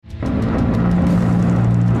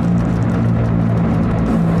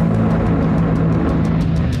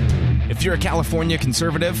If you're a California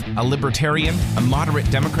conservative, a libertarian, a moderate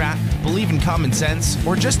Democrat, believe in common sense,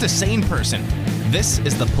 or just a sane person, this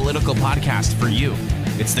is the political podcast for you.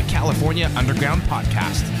 It's the California Underground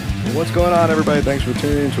Podcast. What's going on, everybody? Thanks for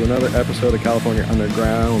tuning in to another episode of California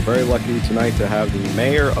Underground. We're very lucky tonight to have the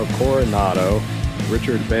mayor of Coronado,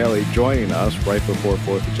 Richard Bailey, joining us right before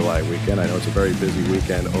 4th of July weekend. I know it's a very busy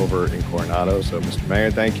weekend over in Coronado. So, Mr.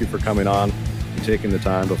 Mayor, thank you for coming on and taking the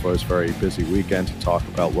time before this very busy weekend to talk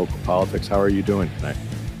about local politics. How are you doing tonight?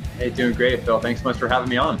 Hey, doing great, Phil. Thanks so much for having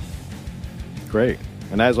me on. Great.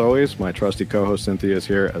 And as always, my trusty co-host Cynthia is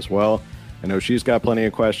here as well. I know she's got plenty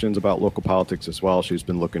of questions about local politics as well. She's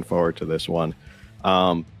been looking forward to this one.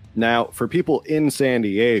 Now, for people in San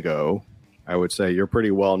Diego, I would say you're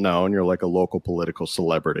pretty well known. You're like a local political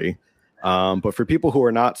celebrity. But for people who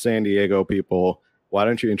are not San Diego people, why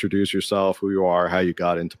don't you introduce yourself, who you are, how you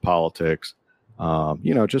got into politics,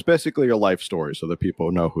 just basically your life story so that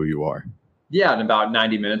people know who you are. Yeah, in about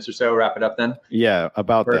 90 minutes or so, wrap it up then. Yeah,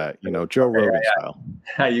 about that, Joe Rogan style.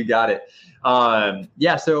 You got it. Born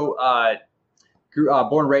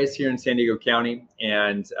and raised here in San Diego County,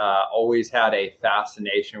 and always had a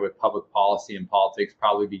fascination with public policy and politics,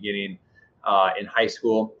 probably beginning in high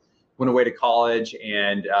school. Went away to college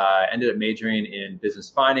and ended up majoring in business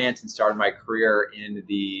finance and started my career in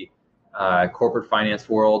the corporate finance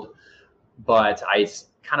world. But I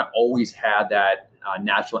kind of always had that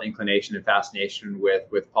natural inclination and fascination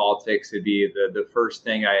with politics. It'd be the first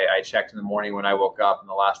thing I checked in the morning when I woke up and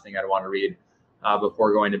the last thing I'd want to read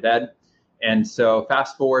before going to bed. And so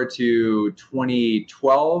fast forward to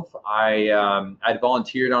 2012, I'd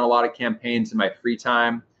volunteered on a lot of campaigns in my free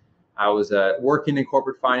time. I was working in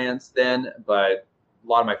corporate finance then, but a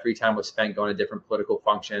lot of my free time was spent going to different political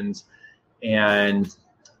functions. And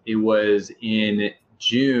it was in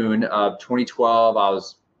June of 2012, I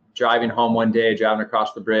was driving home one day, driving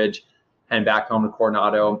across the bridge, heading back home to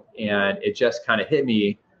Coronado. And it just kind of hit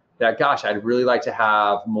me that, gosh, I'd really like to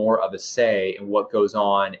have more of a say in what goes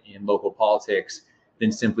on in local politics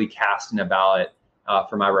than simply casting a ballot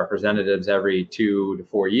for my representatives every 2 to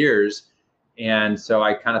 4 years. And so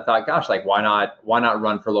I kind of thought, gosh, like, why not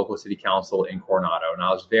run for local city council in Coronado? And I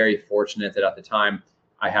was very fortunate that at the time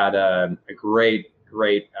I had a great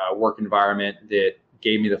work environment that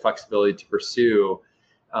gave me the flexibility to pursue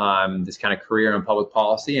this kind of career in public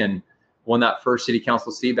policy, and won that first city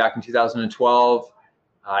council seat back in 2012.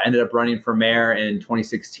 Ended up running for mayor in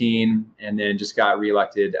 2016, and then just got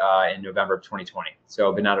reelected in November of 2020. So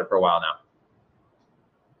I've been at it for a while now.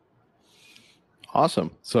 Awesome.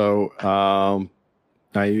 So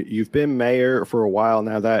now you've been mayor for a while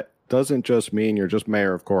now. That doesn't just mean you're just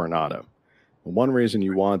mayor of Coronado. One reason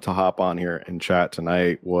you wanted to hop on here and chat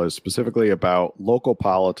tonight was specifically about local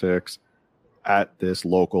politics at this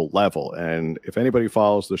local level. And if anybody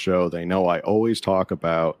follows the show, they know I always talk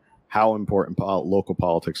about how important local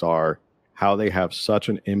politics are, how they have such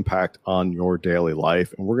an impact on your daily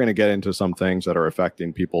life. And we're going to get into some things that are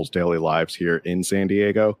affecting people's daily lives here in San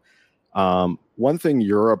Diego. One thing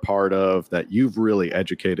you're a part of that you've really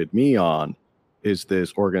educated me on is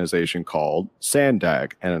this organization called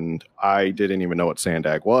SANDAG. And I didn't even know what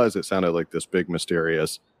SANDAG was. It sounded like this big,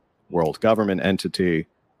 mysterious world government entity,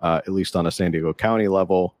 at least on a San Diego County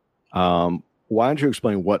level. Why don't you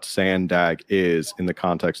explain what SANDAG is in the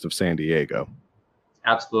context of San Diego?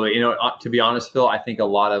 Absolutely. To be honest, Phil, I think a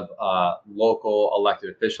lot of local elected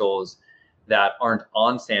officials that aren't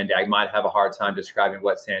on SANDAG might have a hard time describing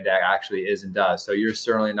what SANDAG actually is and does. So you're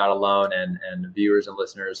certainly not alone, and viewers and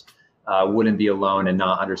listeners wouldn't be alone and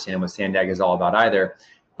not understand what SANDAG is all about either.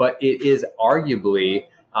 But it is arguably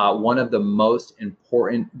one of the most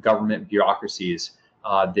important government bureaucracies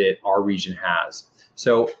that our region has.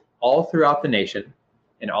 So all throughout the nation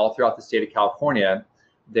and all throughout the state of California,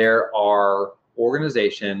 there are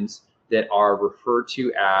organizations that are referred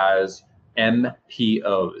to as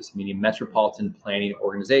MPOs, meaning Metropolitan Planning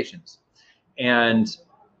Organizations. And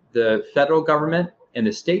the federal government and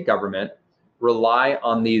the state government rely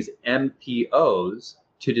on these MPOs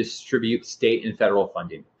to distribute state and federal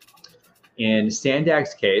funding. In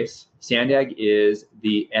SANDAG's case, SANDAG is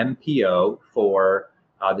the MPO for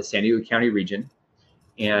the San Diego County region,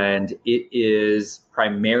 and it is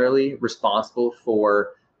primarily responsible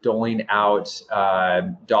for doling out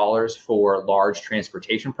dollars for large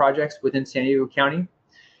transportation projects within San Diego County.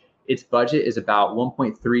 Its budget is about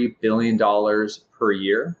 $1.3 billion per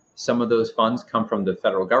year. Some of those funds come from the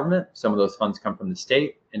federal government, some of those funds come from the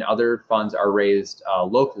state, and other funds are raised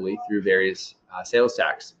locally through various sales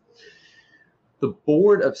tax. The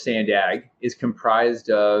board of SANDAG is comprised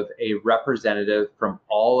of a representative from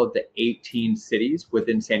all of the 18 cities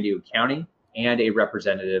within San Diego County and a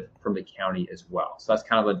representative from the county as well. So that's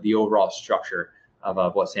kind of the overall structure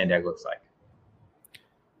of what Sandag looks like.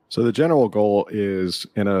 So the general goal is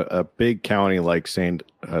in a big county like San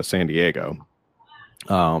Diego,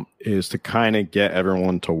 is to kind of get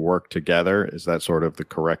everyone to work together. Is that sort of the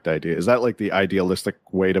correct idea? Is that like the idealistic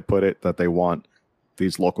way to put it, that they want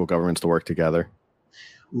these local governments to work together?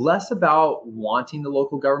 Less about wanting the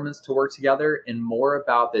local governments to work together and more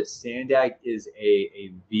about that Sandag is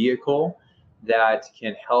a vehicle that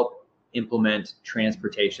can help implement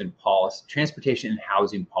transportation and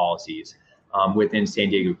housing policies within San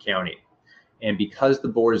Diego County. And because the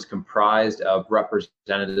board is comprised of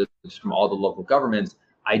representatives from all the local governments,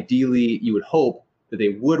 ideally you would hope that they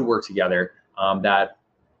would work together. That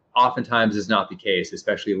oftentimes is not the case,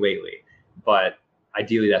 especially lately. But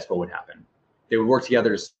ideally that's what would happen. They would work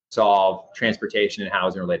together to solve transportation and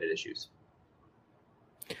housing related issues.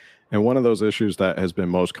 And one of those issues that has been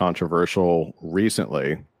most controversial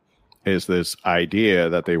recently is this idea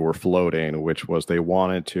that they were floating, which was they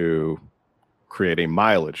wanted to create a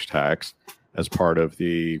mileage tax as part of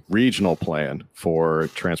the regional plan for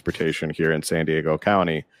transportation here in San Diego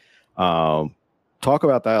County. Talk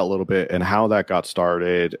about that a little bit and how that got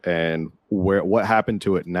started and what happened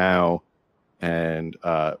to it now, and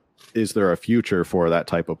is there a future for that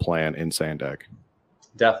type of plan in Sandag?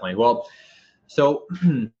 Definitely. Well, so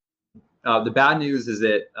the bad news is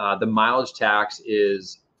that the mileage tax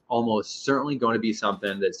is almost certainly going to be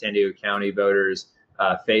something that San Diego County voters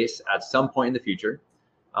face at some point in the future,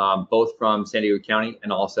 both from San Diego County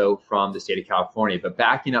and also from the state of California. But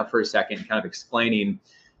backing up for a second, kind of explaining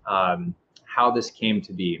how this came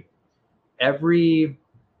to be. Every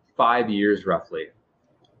 5 years, roughly,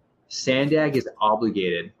 Sandag is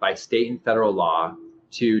obligated by state and federal law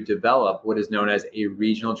to develop what is known as a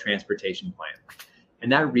regional transportation plan.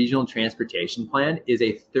 And that regional transportation plan is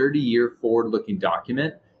a 30-year forward-looking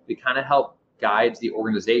document that kind of help guides the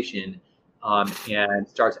organization and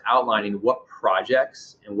starts outlining what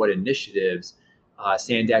projects and what initiatives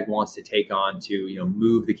Sandag wants to take on to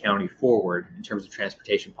move the county forward in terms of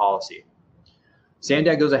transportation policy.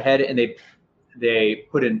 Sandag goes ahead and they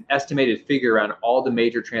put an estimated figure on all the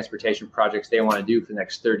major transportation projects they want to do for the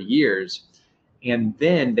next 30 years. And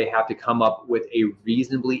then they have to come up with a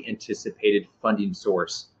reasonably anticipated funding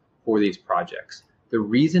source for these projects. The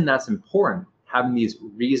reason that's important, having these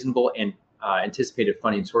reasonable and anticipated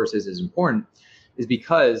funding sources is important, is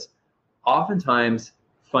because oftentimes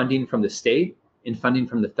funding from the state and funding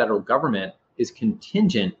from the federal government is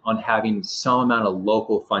contingent on having some amount of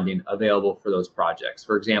local funding available for those projects.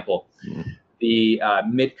 For example, the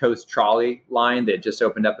Mid-Coast Trolley line that just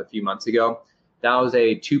opened up a few months ago, that was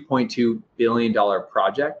a $2.2 billion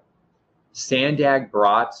project. Sandag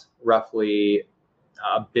brought roughly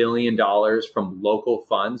 $1 billion from local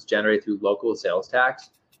funds generated through local sales tax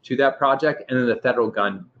to that project. And then the federal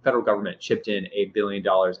government chipped in $1 billion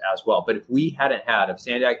as well. But if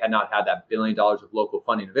Sandag had not had that $1 billion of local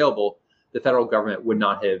funding available, the federal government would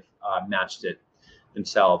not have matched it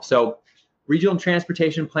themselves. So regional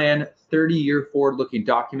transportation plan, 30-year forward-looking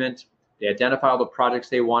document. They identify all the projects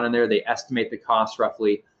they want in there. They estimate the cost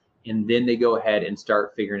roughly, and then they go ahead and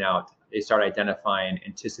start identifying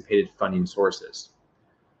anticipated funding sources.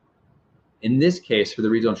 In this case, for the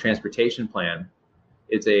regional transportation plan,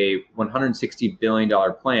 it's a $160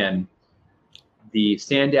 billion plan. The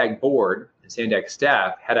Sandag board and Sandag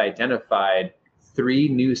staff had identified 3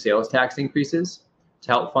 new sales tax increases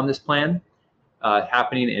to help fund this plan,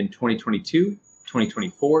 happening in 2022,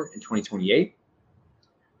 2024, and 2028.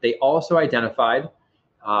 They also identified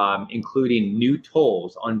including new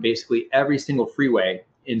tolls on basically every single freeway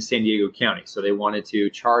in San Diego County. So they wanted to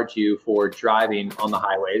charge you for driving on the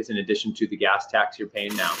highways in addition to the gas tax you're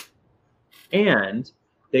paying now. And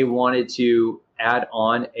they wanted to add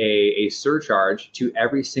on a surcharge to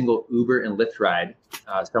every single Uber and Lyft ride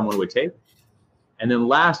someone would take. And then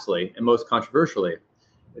lastly, and most controversially,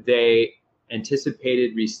 they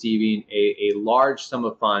anticipated receiving a large sum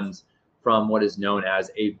of funds from what is known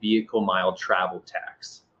as a vehicle mile travel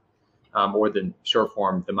tax, or the short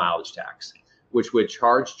form, the mileage tax, which would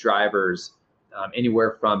charge drivers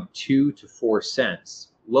anywhere from 2 to 4 cents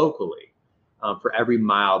locally for every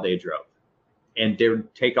mile they drove. And they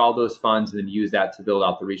would take all those funds and then use that to build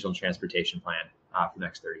out the regional transportation plan for the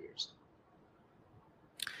next 30 years.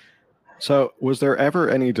 So was there ever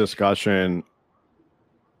any discussion?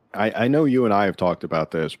 I know you and I have talked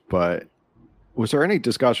about this, but was there any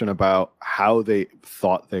discussion about how they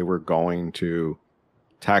thought they were going to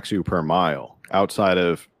tax you per mile outside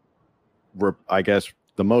of, I guess,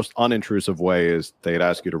 the most unintrusive way is they'd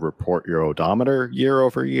ask you to report your odometer year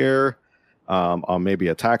over year. on maybe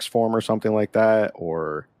a tax form or something like that?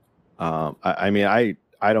 Or,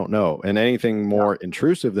 I don't know. And anything more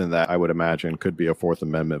intrusive than that, I would imagine, could be a Fourth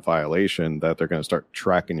Amendment violation that they're going to start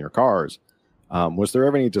tracking your cars. Was there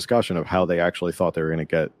ever any discussion of how they actually thought they were going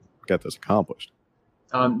to get this accomplished?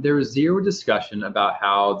 There was zero discussion about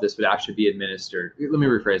how this would actually be administered. Let me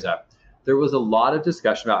rephrase that. There was a lot of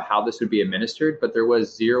discussion about how this would be administered, but there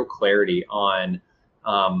was zero clarity on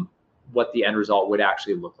what the end result would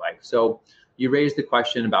actually look like. So you raised the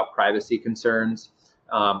question about privacy concerns.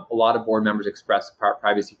 A lot of board members expressed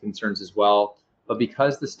privacy concerns as well. But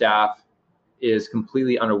because the staff is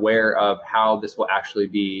completely unaware of how this will actually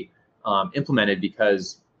be implemented,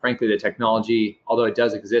 because frankly, the technology, although it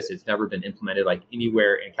does exist, it's never been implemented like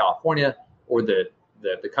anywhere in California or the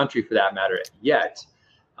country for that matter yet.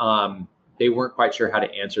 They weren't quite sure how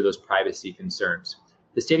to answer those privacy concerns.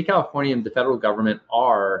 The state of California and the federal government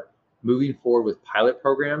are moving forward with pilot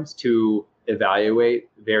programs to evaluate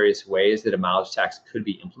various ways that a mileage tax could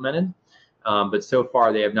be implemented. But so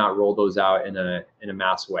far, they have not rolled those out in a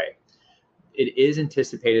mass way. It is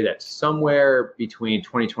anticipated that somewhere between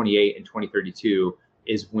 2028 and 2032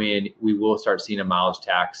 is when we will start seeing a mileage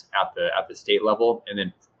tax at the state level, and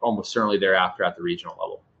then almost certainly thereafter at the regional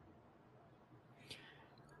level.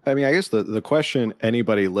 I mean, I guess the question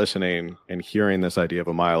anybody listening and hearing this idea of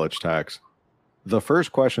a mileage tax, the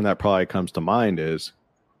first question that probably comes to mind is,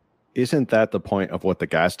 isn't that the point of what the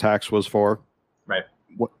gas tax was for? Right.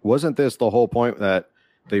 Wasn't this the whole point that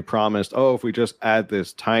they promised, oh, if we just add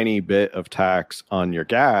this tiny bit of tax on your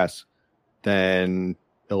gas, then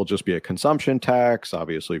it'll just be a consumption tax.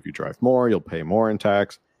 Obviously, if you drive more, you'll pay more in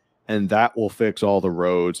tax. And that will fix all the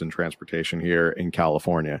roads and transportation here in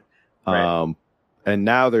California. Right. And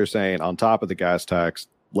now they're saying on top of the gas tax,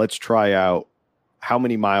 let's try out how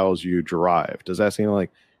many miles you drive. Does that seem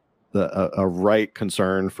like a right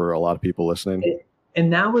concern for a lot of people listening?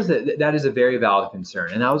 And that is a very valid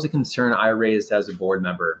concern. And that was a concern I raised as a board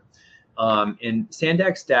member. And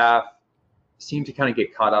Sandac staff seemed to kind of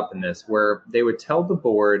get caught up in this, where they would tell the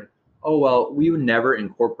board, oh, well, we would never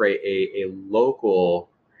incorporate a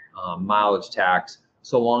local mileage tax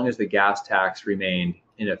so long as the gas tax remained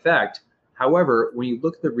in effect. However, when you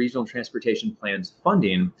look at the Regional Transportation Plan's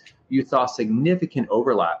funding, you saw significant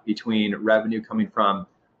overlap between revenue coming from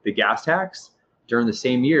the gas tax during the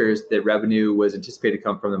same years that revenue was anticipated to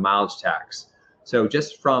come from the mileage tax. So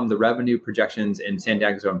just from the revenue projections in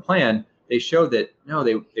Sandac's own plan, they showed that no,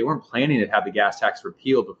 they weren't planning to have the gas tax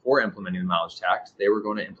repealed before implementing the mileage tax. They were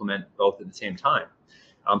going to implement both at the same time.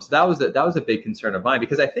 So that was a big concern of mine,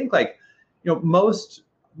 because I think, like, most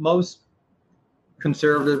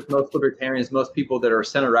conservatives, most libertarians, most people that are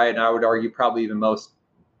center right, and I would argue probably even most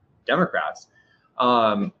Democrats,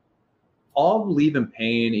 all believe in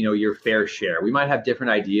paying, your fair share. We might have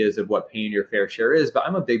different ideas of what paying your fair share is, but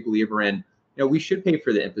I'm a big believer in, we should pay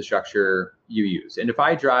for the infrastructure you use. And if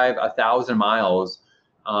I drive 1,000 miles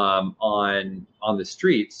on the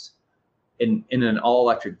streets in an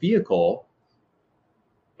all-electric vehicle,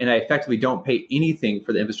 and I effectively don't pay anything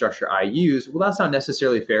for the infrastructure I use, well, that's not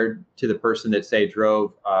necessarily fair to the person that, say,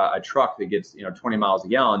 drove a truck that gets 20 miles a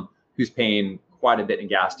gallon, who's paying quite a bit in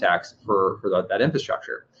gas tax for that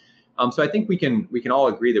infrastructure. So I think we can all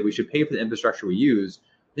agree that we should pay for the infrastructure we use.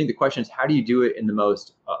 I think the question is, how do you do it in the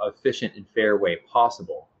most efficient and fair way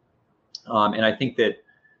possible? And I think that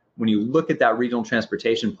when you look at that regional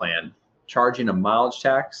transportation plan, charging a mileage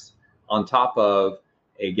tax on top of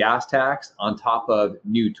a gas tax, on top of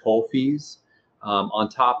new toll fees, on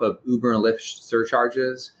top of Uber and Lyft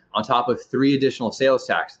surcharges, on top of 3 additional sales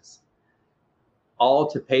taxes, all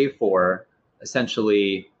to pay for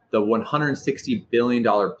essentially the $160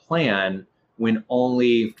 billion plan, when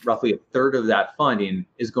only roughly a third of that funding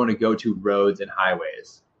is going to go to roads and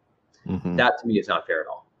highways. Mm-hmm. That, to me, is not fair at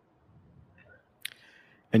all.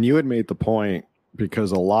 And you had made the point,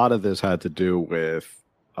 because a lot of this had to do with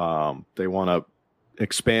they want to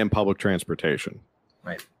expand public transportation.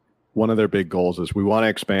 Right. One of their big goals is we want to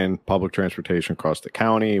expand public transportation across the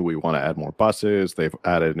county. We want to add more buses. They've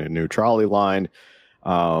added a new trolley line.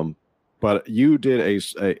 But you did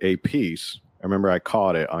a piece, I remember I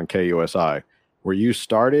caught it on KUSI, where you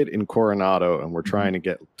started in Coronado and we're trying to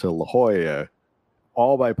get to La Jolla,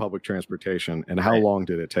 all by public transportation. And how long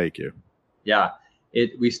did it take you? Yeah,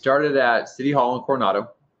 we started at City Hall in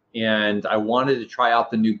Coronado, and I wanted to try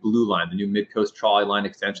out the new Blue Line, the new Mid-Coast Trolley Line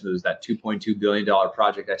extension. There was that $2.2 billion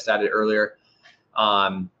project I cited earlier.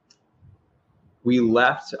 We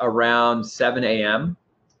left around 7 a.m.,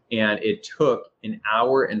 and it took an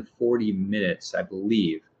hour and 40 minutes, I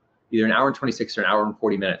believe, either an hour and 26 or an hour and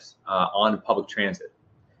 40 minutes on public transit.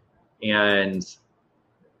 And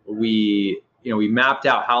we mapped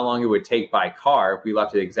out how long it would take by car if we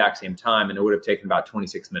left at the exact same time, and it would have taken about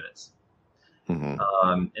 26 minutes. And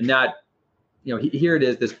that, here it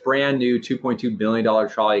is, this brand new $2.2 billion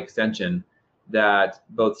trolley extension that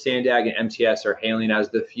both Sandag and MTS are hailing as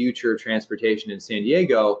the future of transportation in San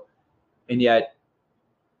Diego. And yet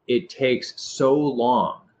it takes so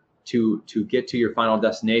long to get to your final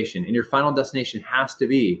destination. And your final destination has to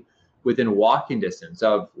be within walking distance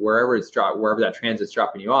of wherever that transit's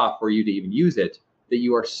dropping you off for you to even use it, that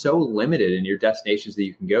you are so limited in your destinations that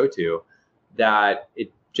you can go to, that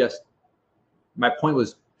it just, my point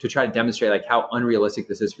was to try to demonstrate like how unrealistic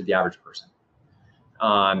this is for the average person.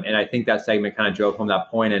 And I think that segment kind of drove home that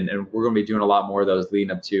point, and we're going to be doing a lot more of those leading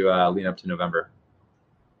up to November.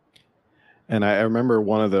 And I remember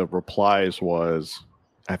one of the replies was,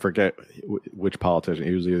 I forget which politician,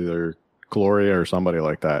 he was either Gloria or somebody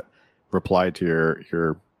like that, replied to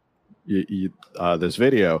your this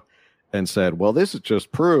video and said, well, this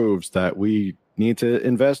just proves that we need to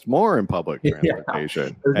invest more in public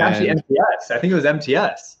transportation. It was actually MTS. I think it was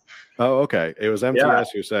MTS. Oh, okay. It was MTS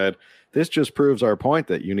who said, this just proves our point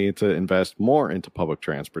that you need to invest more into public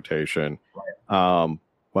transportation. Right.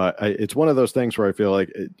 But it's one of those things where I feel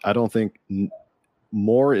like I don't think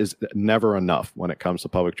more is never enough when it comes to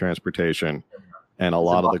public transportation and a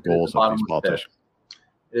lot of the goals of these politicians.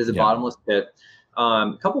 It is a bottomless pit.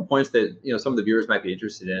 A couple of points that some of the viewers might be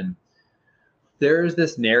interested in. There's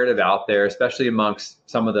this narrative out there, especially amongst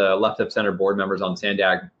some of the left of center board members on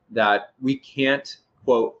Sandag, that we can't,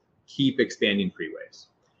 quote, keep expanding freeways.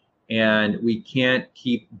 And we can't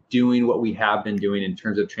keep doing what we have been doing in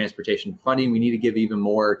terms of transportation funding. We need to give even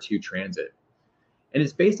more to transit. And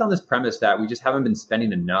it's based on this premise that we just haven't been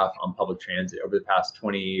spending enough on public transit over the past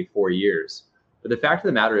 24 years. But the fact of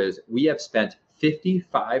the matter is we have spent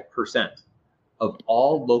 55% of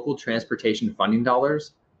all local transportation funding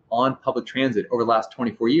dollars on public transit over the last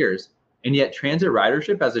 24 years. And yet transit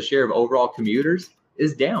ridership as a share of overall commuters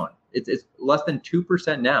is down. It's less than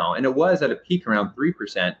 2% now. And it was at a peak around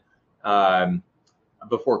 3%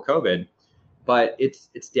 before COVID, but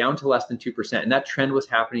it's down to less than 2%. And that trend was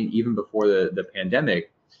happening even before the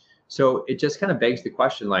pandemic. So it just kind of begs the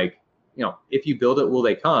question, like, if you build it, will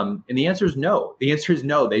they come? And the answer is no. The answer is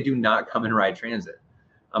no, they do not come and ride transit.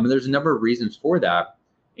 And there's a number of reasons for that,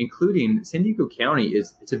 including San Diego County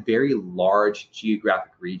it's a very large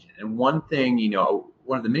geographic region. And one thing,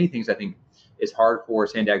 one of the many things I think is hard for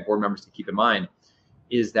Sandag board members to keep in mind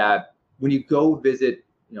is that when you go visit,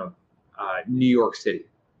 New York City,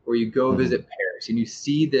 or you go visit Paris, and you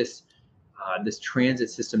see this transit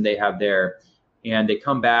system they have there, and they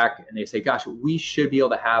come back and they say, gosh, we should be able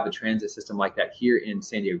to have a transit system like that here in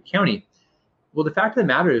San Diego County. Well, the fact of the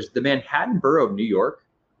matter is the Manhattan borough of New York,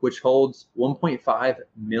 which holds 1.5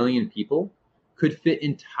 million people, could fit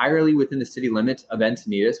entirely within the city limits of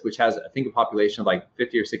Encinitas, which has, I think, a population of like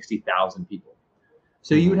 50 or 60,000 people.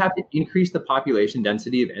 So you would have to increase the population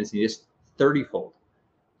density of Encinitas 30-fold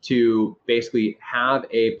to basically have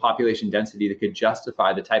a population density that could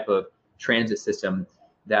justify the type of transit system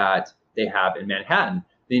that they have in Manhattan.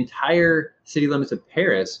 The entire city limits of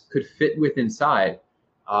Paris could fit inside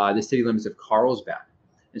the city limits of Carlsbad.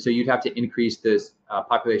 And so you'd have to increase this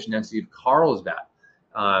population density of Carlsbad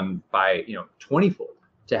by 20-fold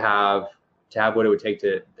to have what it would take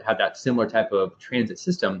to have that similar type of transit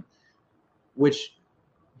system, which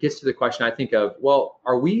gets to the question I think of, well,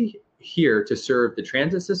 are we here to serve the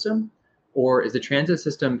transit system, or is the transit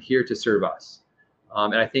system here to serve us?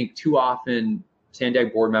 And I think too often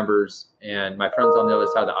Sandag board members and my friends on the other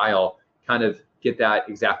side of the aisle kind of get that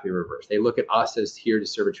exactly reversed. They look at us as here to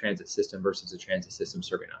serve a transit system versus a transit system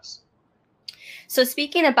serving us. So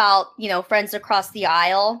speaking about, friends across the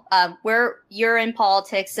aisle, you're in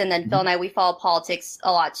politics, and then Phil and I, we follow politics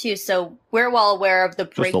a lot too. So we're well aware of the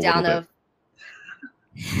breakdown of.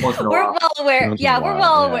 We're well aware. Yeah, we're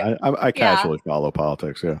well aware. I casually follow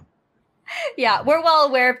politics. Yeah. Yeah, we're well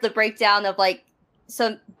aware of the breakdown of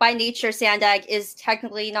so by nature, Sandag is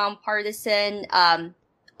technically nonpartisan.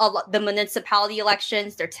 The municipality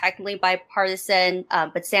elections, they're technically bipartisan,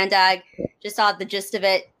 but Sandag, just saw the gist of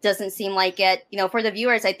it, doesn't seem like it. For the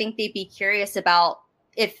viewers, I think they'd be curious about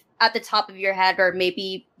if at the top of your head, or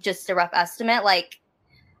maybe just a rough estimate,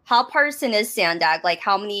 how partisan is Sandag?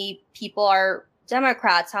 How many people are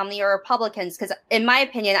Democrats? How many are Republicans? Because in my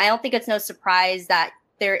opinion, I don't think it's no surprise that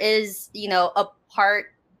there is, a part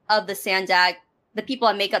of the Sandag, the people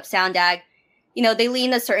that make up Sandag, they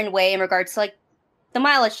lean a certain way in regards to the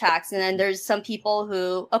mileage tax. And then there's some people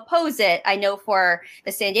who oppose it. I know for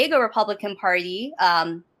the San Diego Republican Party,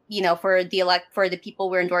 for the people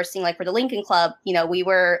we're endorsing, like for the Lincoln Club, we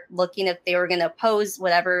were looking if they were going to oppose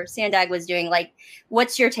whatever Sandag was doing. Like,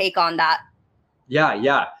 what's your take on that?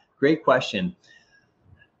 Yeah. Great question.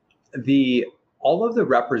 All of the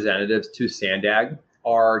representatives to Sandag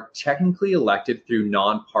are technically elected through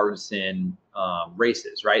nonpartisan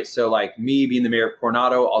races, right? So like me being the mayor of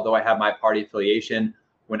Coronado, although I have my party affiliation,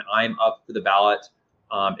 when I'm up for the ballot,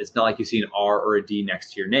 it's not like you see an R or a D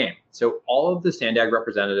next to your name. So all of the Sandag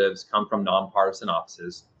representatives come from nonpartisan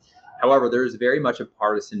offices. However, there is very much a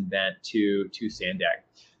partisan bent to Sandag.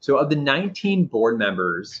 So of the 19 board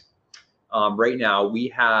members, right now we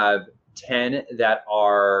have 10 that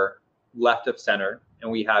are left of center,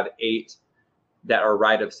 and we have 8 that are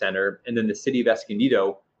right of center. And then the city of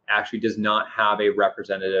Escondido actually does not have a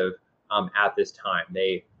representative at this time.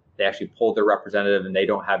 They actually pulled their representative, and they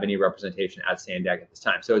don't have any representation at Sandag at this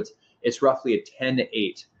time. So it's roughly a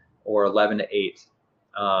 10-8 or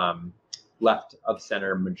 11-8 left of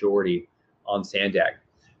center majority on Sandag.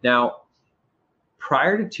 Now,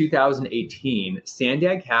 prior to 2018,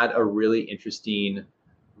 Sandag had a really interesting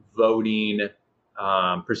voting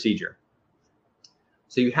procedure.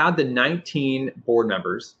 So you had the 19 board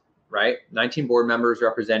members, right? 19 board members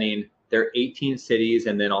representing their 18 cities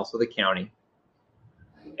and then also the county.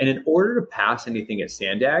 And in order to pass anything at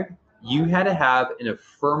Sandag, you had to have an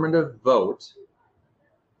affirmative vote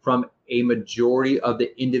from a majority of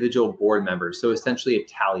the individual board members. So essentially a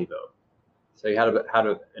tally vote. So you had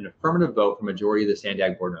an affirmative vote from a majority of the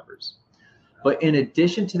Sandag board members. But in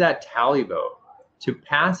addition to that tally vote, to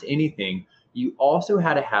pass anything, you also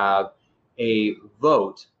had to have a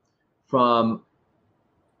vote from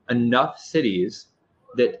enough cities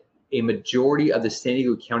that a majority of the San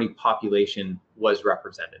Diego County population was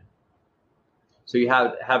represented. So you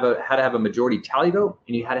had to have a majority tally vote,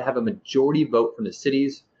 and you had to have a majority vote from the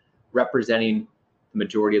cities representing the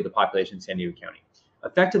majority of the population in San Diego County.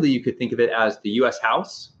 Effectively, you could think of it as the U.S.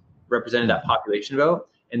 House representing that population vote,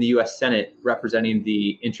 and the U.S. Senate representing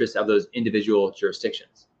the interests of those individual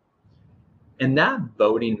jurisdictions. And that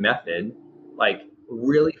voting method,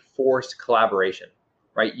 really forced collaboration,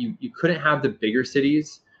 right? You couldn't have the bigger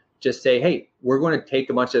cities just say, hey, we're going to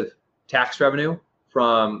take a bunch of tax revenue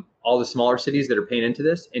from all the smaller cities that are paying into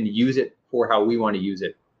this and use it for how we want to use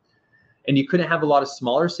it. And you couldn't have a lot of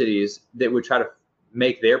smaller cities that would try to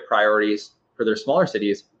make their priorities for their smaller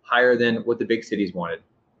cities higher than what the big cities wanted.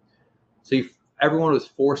 So everyone was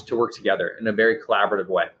forced to work together in a very collaborative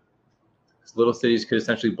way. So little cities could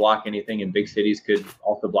essentially block anything, and big cities could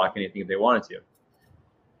also block anything if they wanted to.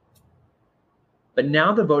 But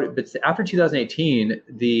now after 2018,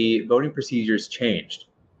 the voting procedures changed.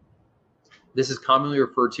 This is commonly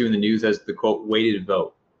referred to in the news as the, quote, weighted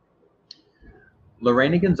vote.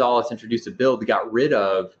 Lorena Gonzalez introduced a bill that got rid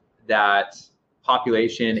of that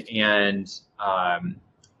population and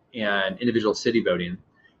individual city voting,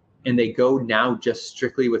 and they go now just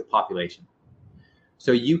strictly with population.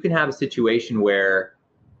 So you can have a situation where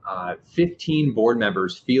 15 board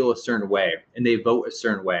members feel a certain way and they vote a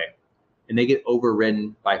certain way, and they get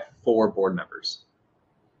overridden by 4 board members.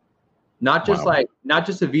 Not just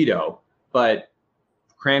a veto, but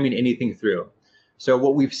cramming anything through. So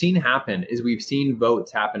what we've seen happen is we've seen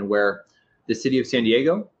votes happen where the city of San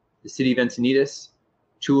Diego, the city of Encinitas,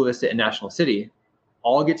 Chula Vista, and National City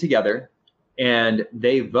all get together and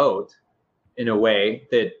they vote in a way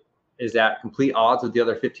that is at complete odds with the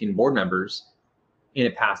other 15 board members, and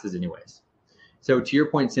it passes anyways. So to your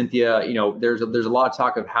point, Cynthia, there's a lot of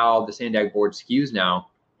talk of how the Sandag board skews now,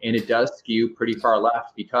 and it does skew pretty far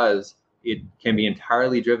left because it can be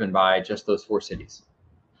entirely driven by just those 4 cities.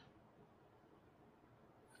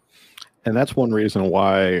 And that's one reason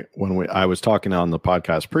why I was talking on the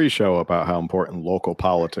podcast pre-show about how important local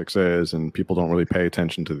politics is, and people don't really pay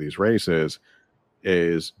attention to these races,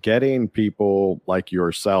 is getting people like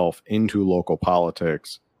yourself into local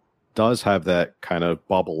politics does have that kind of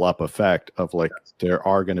bubble up effect of there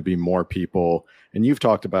are going to be more people. And you've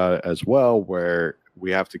talked about it as well, where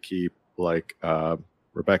we have to keep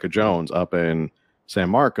Rebecca Jones up in San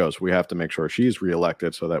Marcos. We have to make sure she's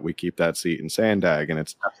reelected so that we keep that seat in Sandag. And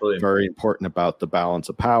it's Absolutely very important about the balance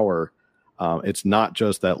of power. It's not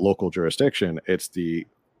just that local jurisdiction, it's the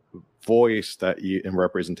voice and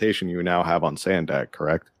representation you now have on Sandag,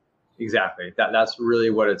 correct? Exactly. That's really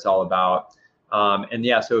what it's all about. And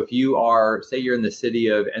yeah, so if you are, say you're in the city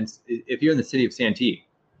of Santee,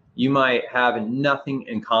 you might have nothing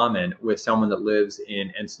in common with someone that lives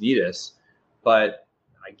in Encinitas, but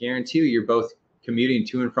I guarantee you're both commuting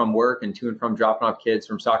to and from work and to and from dropping off kids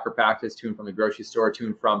from soccer practice, to and from the grocery store, to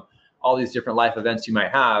and from all these different life events you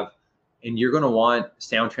might have. and you're going to want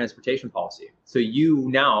sound transportation policy. So you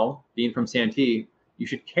now, being from Santee, you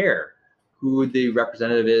should care who the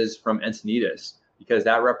representative is from Encinitas, because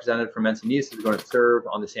that representative from Encinitas is going to serve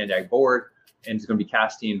on the Sandag board and is going to be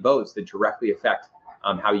casting votes that directly affect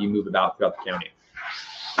how you move about throughout the county.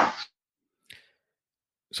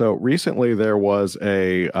 So recently there was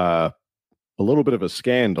a little bit of a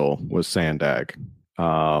scandal with Sandag.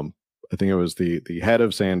 I think it was the head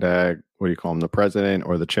of Sandag, what do you call him, the president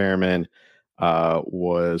or the chairman,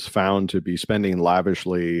 was found to be spending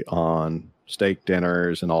lavishly on steak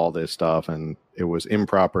dinners and all this stuff, and it was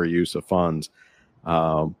improper use of funds.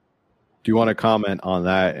 Do you want to comment on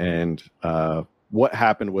that and what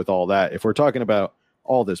happened with all that? If we're talking about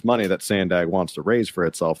all this money that Sandag wants to raise for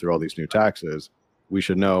itself through all these new taxes, we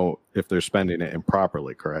should know if they're spending it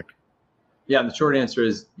improperly, correct? Yeah, and the short answer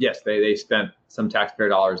is yes, they spent some taxpayer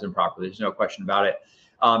dollars improperly. There's no question about it.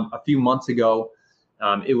 A few months ago,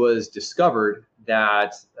 it was discovered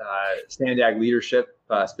that Sandag leadership,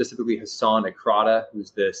 specifically Hassan Akrada,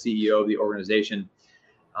 who's the CEO of the organization,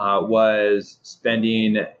 was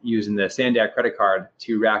using the Sandag credit card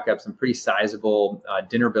to rack up some pretty sizable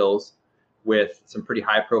dinner bills with some pretty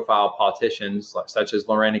high-profile politicians, such as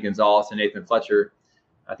Lorena Gonzalez and Nathan Fletcher.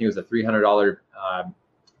 I think it was a $300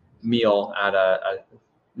 meal at a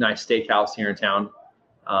nice steakhouse here in town.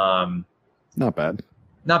 Not bad.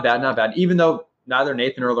 Not bad. Even though neither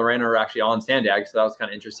Nathan or Lorena are actually on Sandag, so that was kind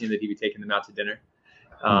of interesting that he'd be taking them out to dinner.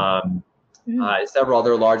 Several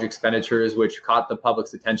other large expenditures which caught the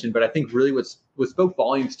public's attention. But I think really what spoke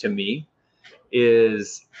volumes to me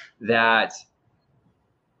is that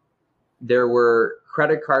there were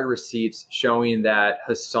credit card receipts showing that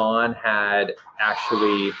Hassan had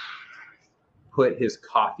actually put his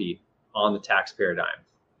coffee on the taxpayer dime.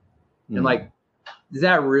 And like, is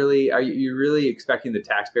that really, are you really expecting the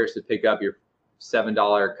taxpayers to pick up your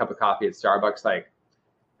 $7 cup of coffee at Starbucks? Like,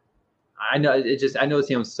 I know it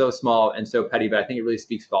seems so small and so petty, but I think it really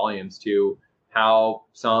speaks volumes to how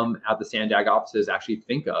some at the Sandag offices actually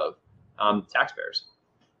think of taxpayers.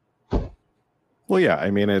 Well, yeah,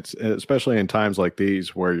 I mean, it's especially in times like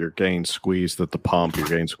these where you're getting squeezed at the pump, you're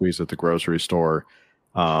getting squeezed at the grocery store.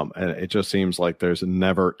 And it just seems like there's a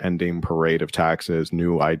never ending parade of taxes,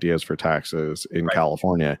 new ideas for taxes in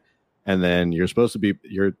California. And then you're supposed to be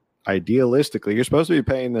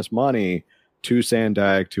paying this money to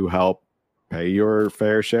Sandag to help pay your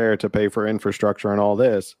fair share to pay for infrastructure and all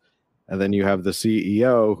this. And then you have the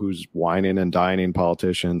CEO who's whining and dining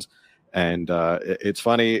politicians. And it's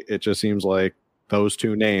funny. It just seems like those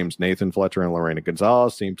two names, Nathan Fletcher and Lorena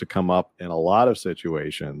Gonzalez, seem to come up in a lot of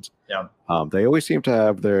situations. Yeah. They always seem to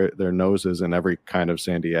have their noses in every kind of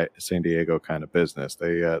San Diego kind of business.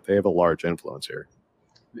 They have a large influence here.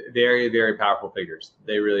 Very, very powerful figures.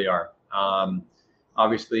 They really are.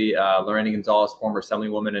 Obviously, Lorena Gonzalez, former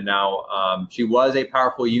assemblywoman, and now she was a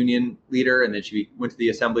powerful union leader, and then she went to the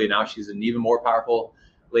assembly, and now she's an even more powerful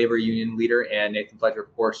labor union leader. And Nathan Fletcher,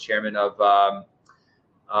 of course, chairman of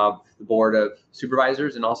the board of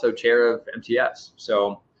supervisors and also chair of MTS.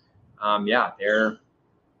 So,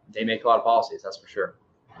 they make a lot of policies, that's for sure.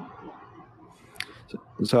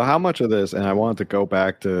 So how much of this, and I wanted to go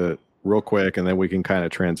back to real quick, and then we can kind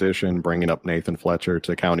of transition, bringing up Nathan Fletcher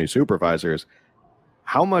to county supervisors.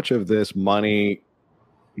 How much of this money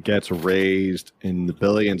gets raised in the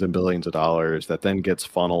billions and billions of dollars that then gets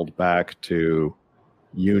funneled back to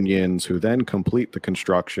unions who then complete the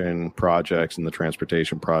construction projects and the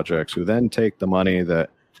transportation projects, who then take the money that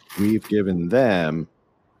we've given them,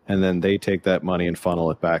 and then they take that money and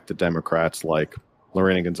funnel it back to Democrats like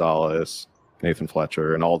Lorena Gonzalez, Nathan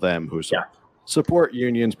Fletcher, and all them who support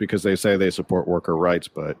unions because they say they support worker rights,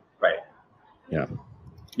 but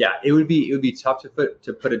it would be tough to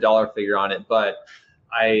put a dollar figure on it, but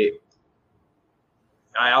I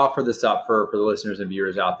offer this up for the listeners and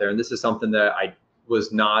viewers out there, and this is something that I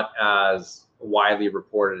was not as widely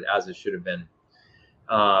reported as it should have been.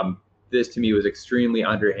 This to me was extremely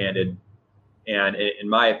underhanded, and in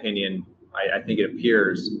my opinion, I think it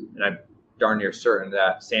appears, and I'm darn near certain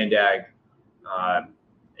that Sandag,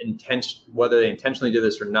 whether they intentionally did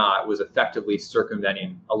this or not, was effectively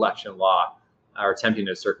circumventing election law, or attempting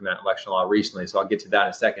to circumvent election law recently. So I'll get to that in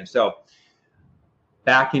a second. So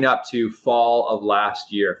backing up to fall of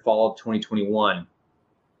last year, fall of 2021,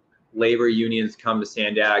 labor unions come to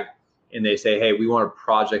Sandag and they say, hey, we want a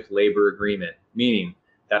project labor agreement, meaning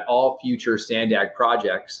that all future Sandag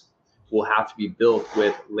projects will have to be built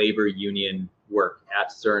with labor union work at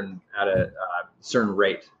a certain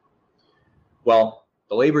rate. Well,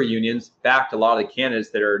 the labor unions backed a lot of the candidates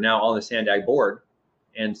that are now on the Sandag board.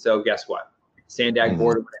 And so guess what? Sandag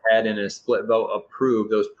board went ahead and in a split vote approved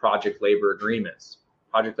those project labor agreements.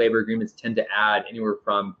 Project labor agreements tend to add anywhere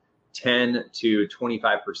from 10 to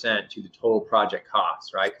 25% to the total project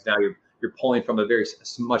costs, right? Because now you're pulling from a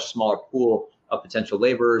much smaller pool of potential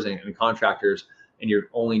laborers and contractors, and you're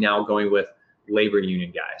only now going with labor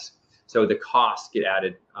union guys. So the costs get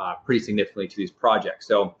added pretty significantly to these projects.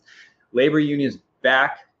 So labor unions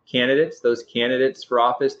back candidates. Those candidates for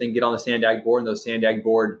office then get on the Sandag board, and those Sandag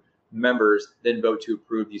board members then vote to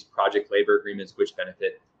approve these project labor agreements, which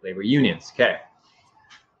benefit labor unions. Okay.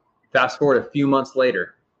 Fast forward a few months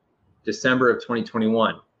later, December of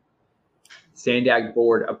 2021, Sandag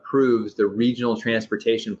board approves the regional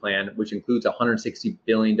transportation plan, which includes $160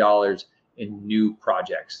 billion in new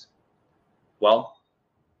projects. Well,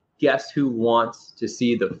 guess who wants to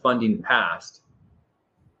see the funding passed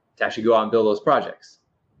to actually go out and build those projects?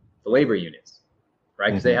 The labor unions,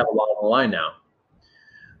 right? Because they have a lot on the line now.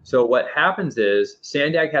 So what happens is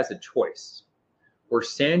Sandag has a choice where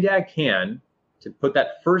Sandag can, to put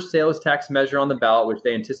that first sales tax measure on the ballot, which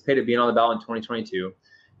they anticipated being on the ballot in 2022,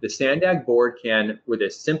 the Sandag board can, with a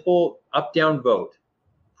simple up-down vote,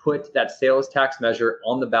 put that sales tax measure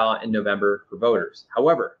on the ballot in November for voters.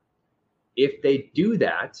 However, if they do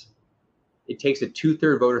that, it takes a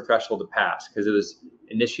 2/3 voter threshold to pass because it was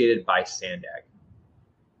initiated by Sandag.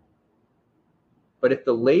 But if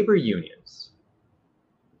the labor unions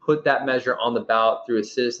put that measure on the ballot through a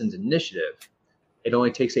citizens initiative, it only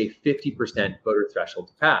takes a 50% voter threshold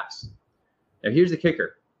to pass. Now, here's the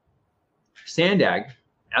kicker. Sandag,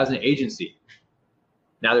 as an agency,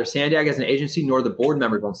 neither Sandag as an agency nor the board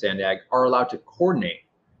members on Sandag are allowed to coordinate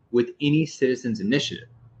with any citizens initiative.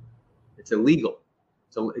 It's illegal.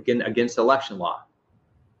 So again, against election law.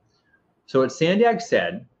 So what Sandag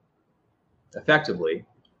said, effectively,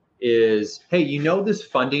 is, hey, you know this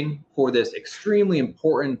funding for this extremely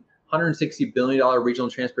important $160 billion regional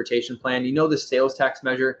transportation plan, you know the sales tax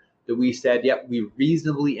measure that we said, yep, we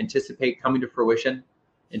reasonably anticipate coming to fruition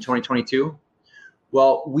in 2022?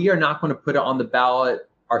 Well, we are not going to put it on the ballot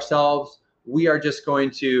ourselves. We are just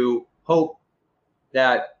going to hope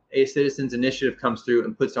that a citizens initiative comes through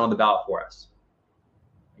and puts it on the ballot for us.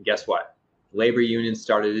 And guess what? Labor unions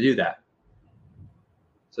started to do that.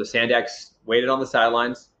 So Sandag waited on the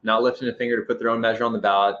sidelines, not lifting a finger to put their own measure on the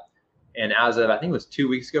ballot. And as of, I think it was 2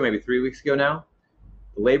 weeks ago, maybe 3 weeks ago now,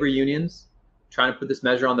 the labor unions trying to put this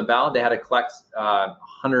measure on the ballot, they had to collect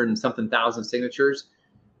 100 and something thousand signatures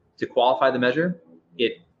to qualify the measure.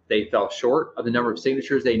 They fell short of the number of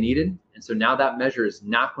signatures they needed. And so now that measure is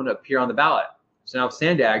not going to appear on the ballot. So now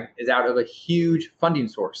Sandag is out of a huge funding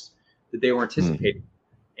source that they were anticipating.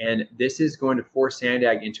 And this is going to force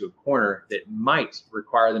Sandag into a corner that might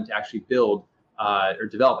require them to actually build or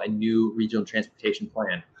develop a new regional transportation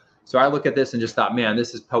plan. So I look at this and just thought, man,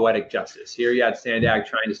 this is poetic justice. Here you had Sandag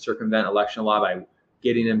trying to circumvent election law by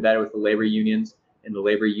getting embedded with the labor unions, and the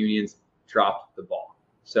labor unions dropped the ball.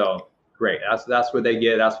 So great. That's what they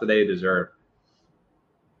get. That's what they deserve.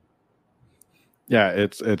 Yeah,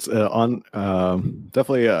 it's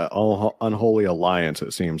definitely an unholy alliance,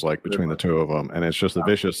 it seems like, between the two of them. And it's just a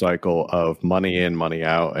vicious cycle of money in, money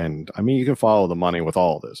out. And I mean, you can follow the money with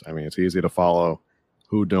all of this. I mean, it's easy to follow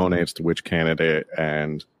who donates to which candidate,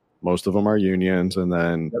 and most of them are unions. And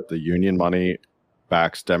then the union money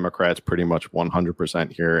backs Democrats pretty much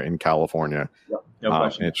 100% here in California. No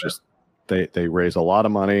question. It's just they raise a lot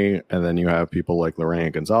of money. And then you have people like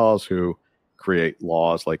Lorraine Gonzalez who create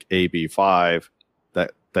laws like AB 5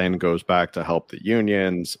 that then goes back to help the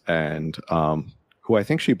unions, and who I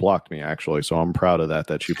think she blocked me, actually. So I'm proud of that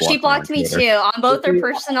she blocked me. She blocked me too, on both her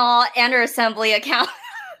personal and her assembly account.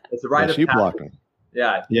 It's the right of she blocked me.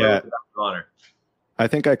 Yeah. Honor. I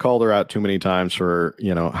think I called her out too many times for,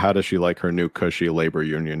 how does she like her new cushy labor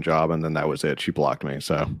union job? And then that was it. She blocked me.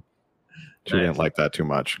 So she didn't like that too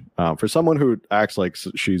much. For someone who acts like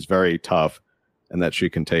she's very tough and that she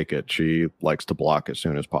can take it, she likes to block as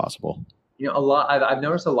soon as possible. I've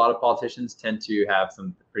noticed a lot of politicians tend to have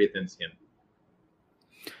some pretty thin skin.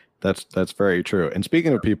 That's very true. And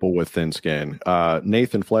speaking of people with thin skin,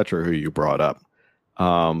 Nathan Fletcher, who you brought up,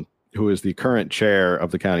 who is the current chair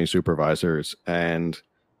of the county supervisors. And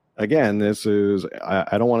again, this is,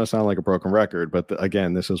 I don't want to sound like a broken record, but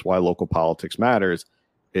again, this is why local politics matters,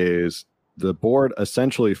 is the board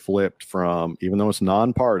essentially flipped from, even though it's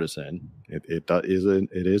nonpartisan, it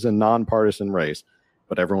is a nonpartisan race,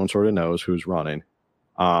 but everyone sort of knows who's running.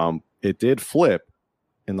 It did flip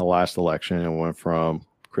in the last election and went from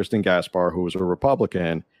Kristen Gaspar, who was a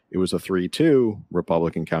Republican, it was a 3-2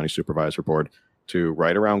 Republican county supervisor board, to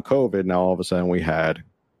right around COVID. Now all of a sudden we had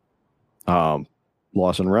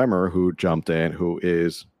Lawson Remmer, who jumped in, who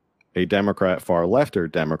is a Democrat, far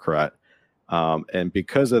lefter Democrat. And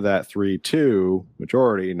because of that 3-2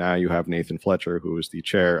 majority, now you have Nathan Fletcher, who is the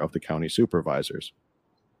chair of the county supervisors.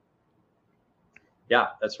 Yeah,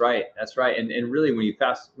 that's right. That's right. And really, when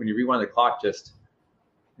you rewind the clock, just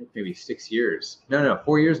I think maybe 6 years, no,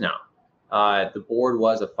 4 years now, the board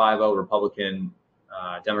was a 5-0 Republican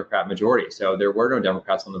Democrat majority. So there were no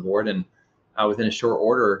Democrats on the board. And within a short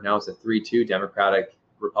order, now it's a 3-2 Democratic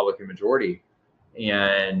Republican majority.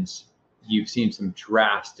 And you've seen some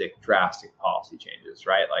drastic policy changes,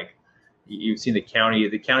 right? Like you've seen the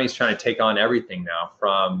county's trying to take on everything now,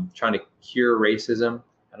 from trying to cure racism.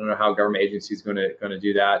 I don't know how a government agency is going to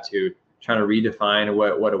do that, to trying to redefine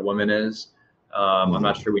what a woman is. I'm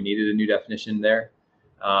not sure we needed a new definition there.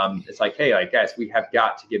 It's like, hey, like guys, we have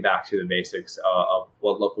got to get back to the basics of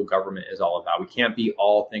what local government is all about. We can't be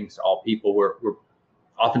all things to all people. We're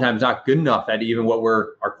oftentimes not good enough at even what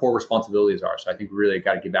our core responsibilities are. So I think we really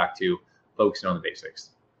got to get back to focusing on the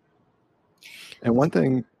basics. And one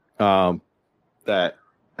thing that,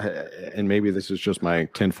 and maybe this is just my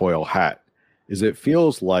tinfoil hat, is it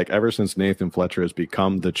feels like ever since Nathan Fletcher has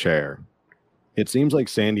become the chair, it seems like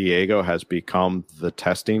San Diego has become the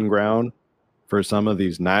testing ground for some of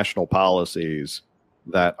these national policies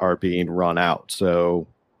that are being run out. So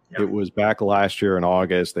It was back last year in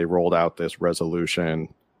August, they rolled out this resolution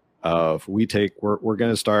of we're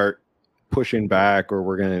going to start pushing back,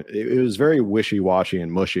 or it was very wishy-washy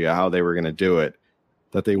and mushy how they were going to do it,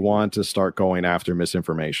 that they want to start going after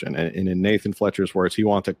misinformation. And in Nathan Fletcher's words, he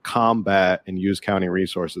wanted to combat and use county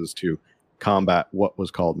resources to combat what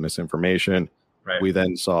was called misinformation. Right. We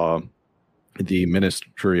then saw the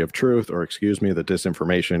Ministry of Truth, the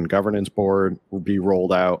Disinformation Governance Board, will be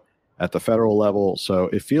rolled out at the federal level. So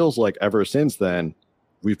it feels like ever since then,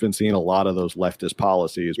 we've been seeing a lot of those leftist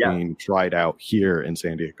policies being tried out here in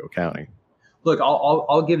San Diego County. Look,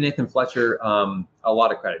 I'll give Nathan Fletcher a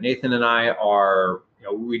lot of credit. Nathan and I are,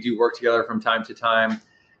 we do work together from time to time.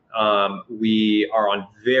 We are on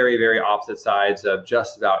very, very opposite sides of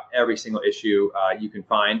just about every single issue you can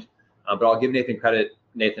find. But I'll give Nathan credit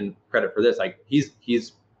for this. Like he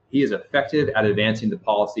is effective at advancing the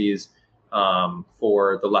policies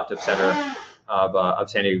for the left of center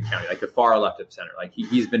of San Diego County, like the far left of center. Like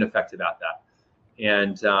he's been effective at that.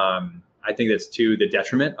 And I think that's to the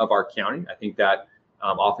detriment of our county. I think that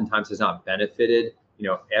oftentimes has not benefited,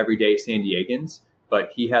 everyday San Diegans,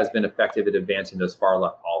 but he has been effective at advancing those far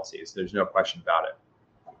left policies. There's no question about it.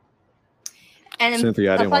 And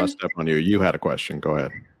Cynthia, I didn't want to step on you. You had a question. Go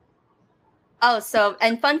ahead. Oh,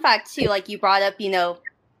 and fun fact too, like you brought up,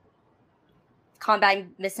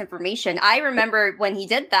 combating misinformation. I remember when he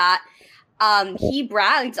did that, he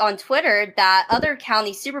bragged on Twitter that other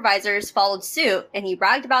county supervisors followed suit, and he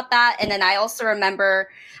bragged about that. And then I also remember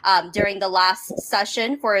during the last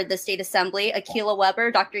session for the state assembly, Dr.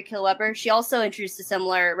 Akilah Weber, she also introduced a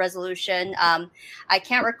similar resolution. I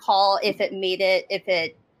can't recall if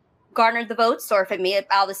it garnered the votes or if it made it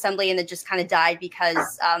out of the assembly and it just kind of died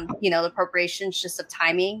because, the appropriations just of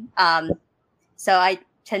timing. So I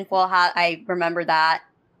remember that.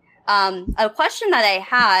 A question that I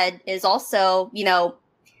had is also,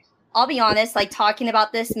 I'll be honest, like talking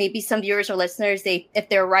about this, maybe some viewers or listeners, if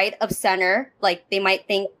they're right of center, like they might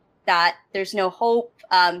think that there's no hope.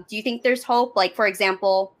 Do you think there's hope? Like, for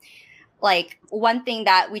example, like one thing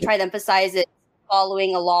that we try to emphasize is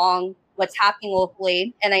following along what's happening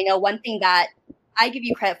locally. And I know one thing that I give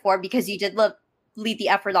you credit for, because you did lead the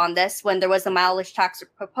effort on this when there was a mileage tax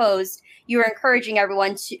proposed, you were encouraging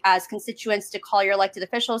everyone as constituents to call your elected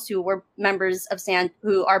officials who are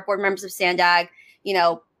board members of Sandag,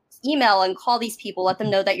 email and call these people, let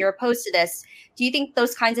them know that you're opposed to this. Do you think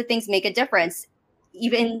those kinds of things make a difference,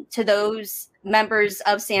 even to those members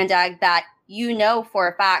of Sandag that for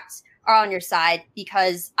a fact are on your side?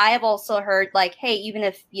 Because I have also heard like, hey, even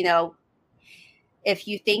if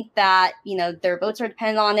you think that, their votes are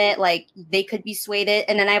dependent on it, like they could be swayed.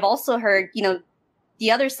 And then I've also heard, the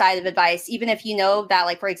other side of advice, even if that,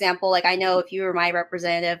 like, for example, like I know if you were my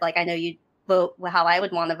representative, like I know you'd vote how I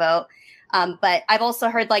would want to vote. But I've also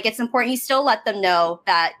heard like it's important you still let them know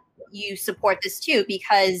that you support this too,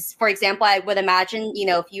 because, for example, I would imagine,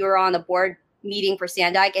 if you were on a board meeting for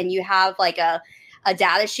Sandag and you have like a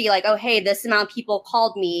data sheet, like, oh, hey, this amount of people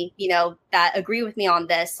called me, that agree with me on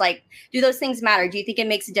this. Like, do those things matter? Do you think it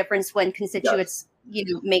makes a difference when constituents,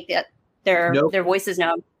 make their voices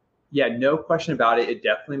known? Yeah, no question about it. It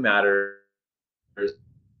definitely matters.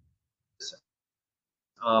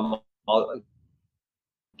 I'll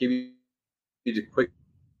give you a quick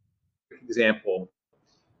example.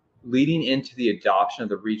 Leading into the adoption of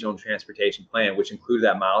the regional transportation plan, which included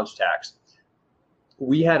that mileage tax,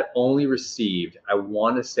 we had only received, I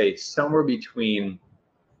want to say, somewhere between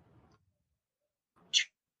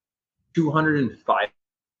 200 and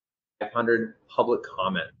 500 public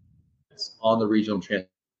comments on the regional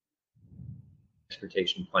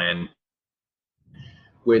transportation plan,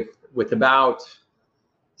 with about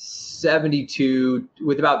 72,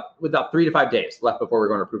 with about 3 to 5 days left before we're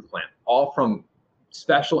going to approve the plan, all from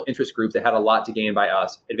special interest groups that had a lot to gain by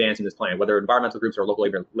us advancing this plan, whether environmental groups or local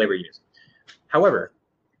labor unions. However,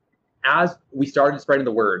 as we started spreading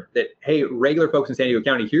the word that, hey, regular folks in San Diego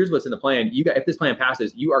County, here's what's in the plan. If this plan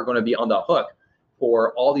passes, you are going to be on the hook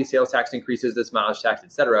for all these sales tax increases, this mileage tax,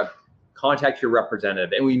 et cetera. Contact your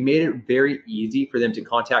representative. And we made it very easy for them to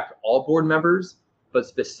contact all board members, but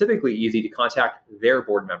specifically easy to contact their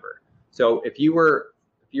board member. So if you were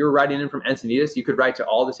writing in from Encinitas, you could write to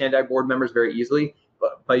all the Sandag board members very easily,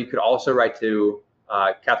 but you could also write to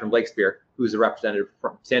Catherine Blakespear, who's a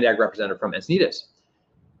Sandag representative from Encinitas.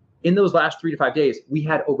 In those last 3 to 5 days, we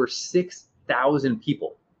had over 6,000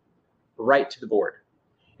 people write to the board.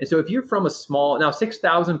 And so if you're from now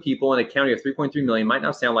 6,000 people in a county of 3.3 million might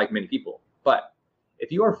not sound like many people, but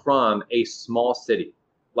if you are from a small city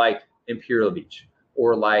like Imperial Beach,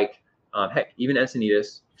 or like, heck, even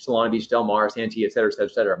Encinitas, Solana Beach, Del Mar, Santee, et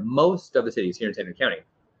cetera, most of the cities here in San Diego County,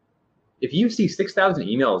 if you see 6,000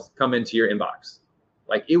 emails come into your inbox,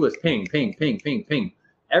 like it was ping, ping, ping, ping, ping,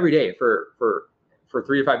 every day for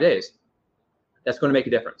 3 to 5 days, that's going to make a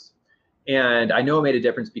difference. And I know it made a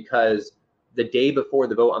difference because the day before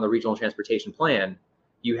the vote on the regional transportation plan,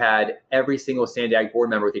 you had every single Sandag board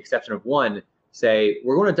member, with the exception of one, say,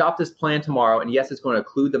 we're going to adopt this plan tomorrow, and yes, it's going to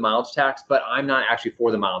include the mileage tax, but I'm not actually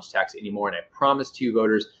for the mileage tax anymore, and I promise to you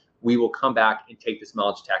voters, we will come back and take this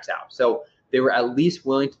mileage tax out. So they were at least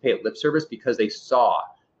willing to pay it lip service because they saw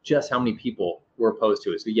just how many people were opposed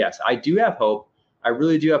to it. So yes, I do have hope. I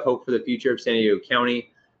really do have hope for the future of San Diego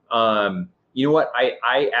County. You know what?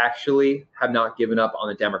 I actually have not given up on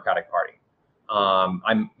the Democratic Party. I'm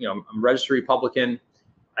a registered Republican.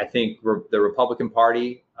 I think the Republican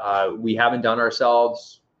Party, we haven't done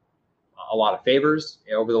ourselves a lot of favors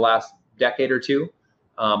over the last decade or two,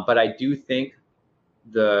 but I do think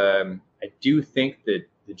that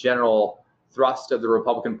the general thrust of the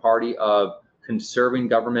Republican Party of conserving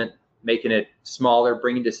government, making it smaller,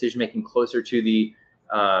 bringing decision making closer to the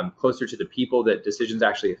people that decisions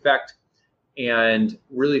actually affect, and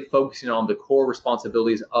really focusing on the core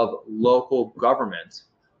responsibilities of local government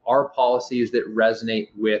are policies that resonate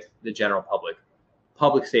with the general public.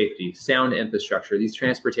 Public safety, sound infrastructure, these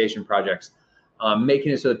transportation projects,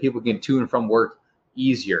 making it so that people can get to and from work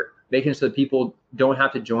easier, making it so that people don't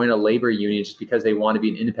have to join a labor union just because they want to be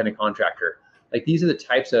an independent contractor. Like, these are the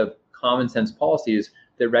types of common sense policies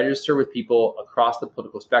that register with people across the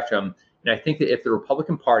political spectrum. And I think that if the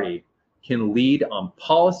Republican Party can lead on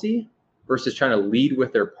policy versus trying to lead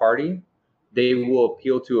with their party, they will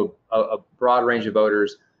appeal to a broad range of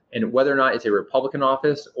voters. And whether or not it's a Republican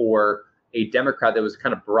office or a Democrat that was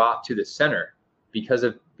kind of brought to the center because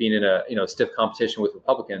of being in a stiff competition with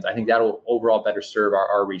Republicans, I think that will overall better serve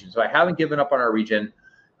our region. So I haven't given up on our region.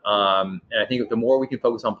 And I think the more we can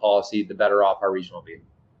focus on policy, the better off our region will be.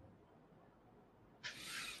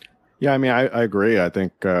 Yeah, I mean, I agree. I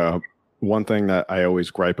think one thing that I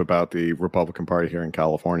always gripe about the Republican Party here in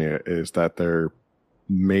California is that their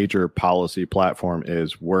major policy platform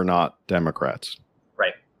is, we're not Democrats.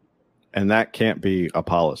 Right. And that can't be a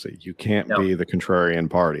policy. You can't be the contrarian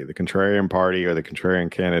party. The contrarian party or the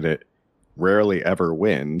contrarian candidate rarely ever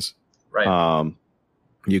wins. Right.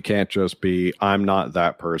 You can't just be, I'm not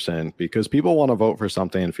that person, because people want to vote for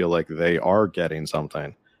something and feel like they are getting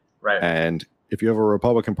something. Right. And if you have a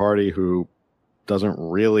Republican Party who doesn't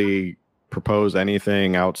really propose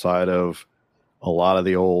anything outside of a lot of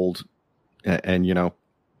the old, and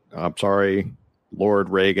I'm sorry, Lord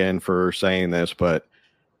Reagan, for saying this, but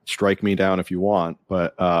strike me down if you want,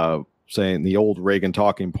 but saying the old Reagan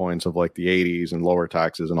talking points of like the 80s and lower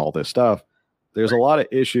taxes and all this stuff, there's a lot of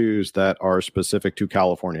issues that are specific to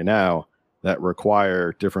California now that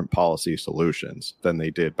require different policy solutions than they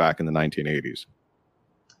did back in the 1980s.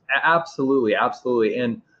 Absolutely. Absolutely.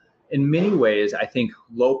 And in many ways, I think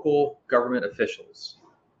local government officials,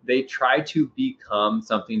 they try to become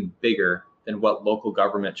something bigger than what local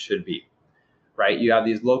government should be, right? You have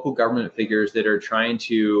these local government figures that are trying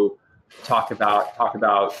to talk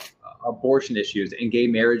about abortion issues and gay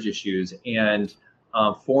marriage issues and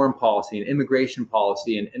foreign policy and immigration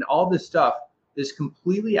policy and all this stuff is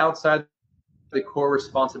completely outside the core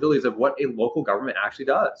responsibilities of what a local government actually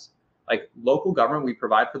does. Like, local government, we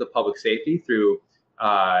provide for the public safety through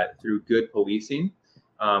good policing.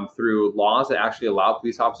 through laws that actually allow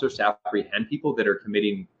police officers to apprehend people that are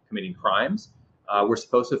committing crimes. We're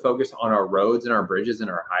supposed to focus on our roads and our bridges and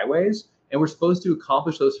our highways, and we're supposed to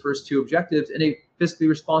accomplish those first two objectives in a fiscally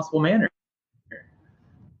responsible manner.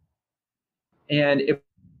 And if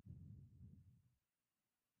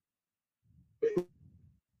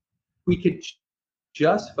we could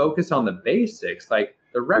just focus on the basics, like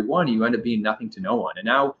the red one, you end up being nothing to no one. And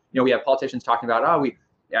now, we have politicians talking about,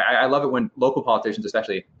 I love it when local politicians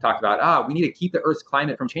especially talk about, we need to keep the Earth's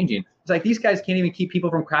climate from changing. It's like, these guys can't even keep people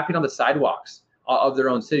from crapping on the sidewalks of their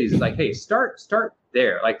own cities. It's like, hey, start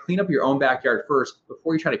there. Like, clean up your own backyard first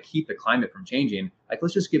before you try to keep the climate from changing. Like,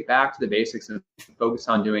 let's just get back to the basics and focus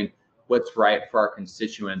on doing what's right for our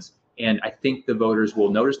constituents. And I think the voters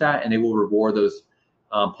will notice that, and they will reward those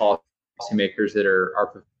policymakers that are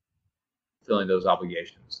fulfilling those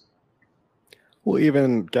obligations. Well,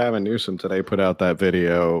 even Gavin Newsom today put out that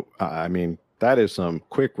video. I mean, that is some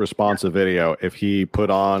quick responsive video. If he put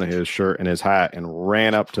on his shirt and his hat and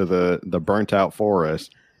ran up to the burnt out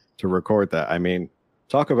forest to record that. I mean,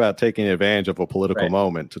 talk about taking advantage of a political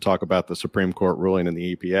moment, to talk about the Supreme Court ruling in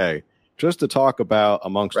the EPA, just to talk about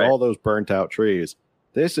amongst all those burnt out trees.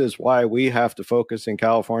 This is why we have to focus in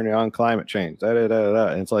California on climate change.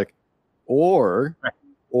 And it's like, or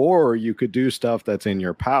you could do stuff that's in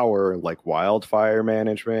your power, like wildfire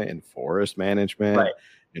management and forest management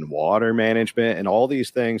and water management and all these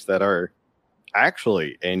things that are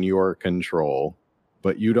actually in your control,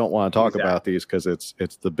 but you don't want to talk about these because it's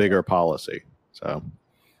the bigger policy. So,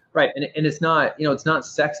 and it's not, it's not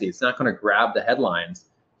sexy. It's not going to grab the headlines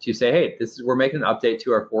to say, hey, we're making an update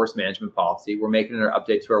to our forest management policy. We're making an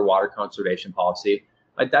update to our water conservation policy.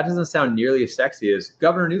 Like, that doesn't sound nearly as sexy as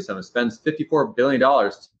Governor Newsom spends $54 billion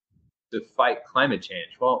to fight climate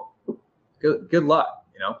change. Well, good luck.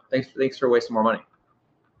 Thanks for wasting more money.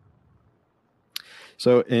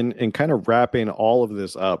 So in kind of wrapping all of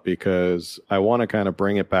this up, because I want to kind of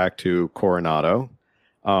bring it back to Coronado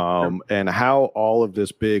and how all of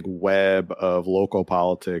this big web of local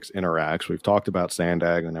politics interacts. We've talked about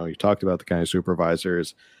Sandag. I know you talked about the county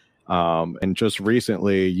supervisors. And just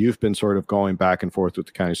recently, you've been sort of going back and forth with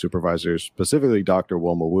the county supervisors, specifically Dr.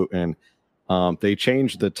 Wilma Wooten. They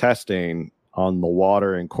changed the testing on the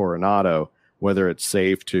water in Coronado, whether it's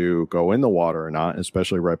safe to go in the water or not,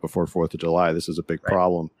 especially right before 4th of July. This is a big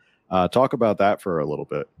problem. Talk about that for a little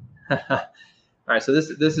bit. All right. So this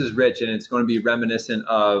is rich, and it's going to be reminiscent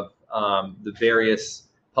of the various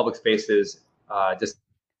public spaces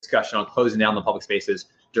discussion on closing down the public spaces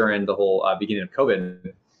during the whole beginning of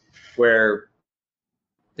COVID, where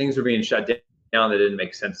things were being shut down that didn't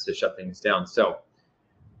make sense to shut things down. So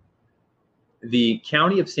the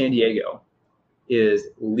county of San Diego is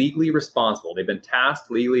legally responsible. They've been tasked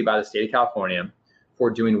legally by the state of California for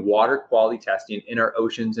doing water quality testing in our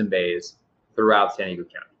oceans and bays throughout San Diego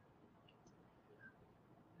County.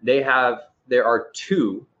 There are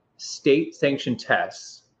 2 state-sanctioned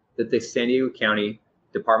tests that the San Diego County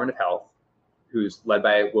Department of Health, who's led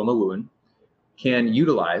by Wilma Wooten, can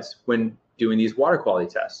utilize when doing these water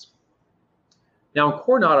quality tests. Now, in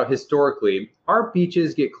Coronado, historically, our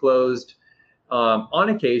beaches get closed on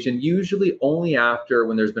occasion, usually only after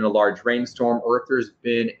when there's been a large rainstorm or if there's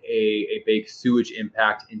been a big sewage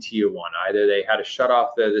impact in Tijuana. Either they had to shut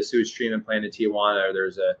off the sewage treatment plant in Tijuana, or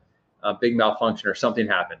there's a big malfunction or something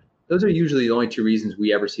happened. Those are usually the only 2 reasons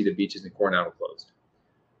we ever see the beaches in Coronado closed.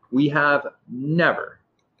 We have never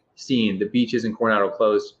seen the beaches in Coronado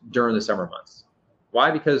closed during the summer months. Why?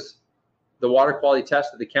 Because the water quality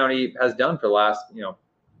test that the county has done for the last,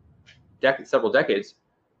 several decades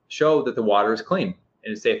show that the water is clean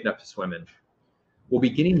and is safe enough to swim in. Well,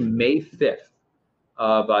 beginning May 5th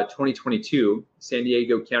of 2022, San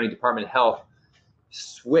Diego County Department of Health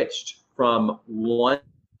switched from one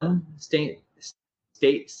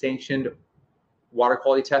state-sanctioned water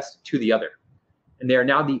quality test to the other. And they are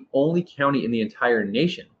now the only county in the entire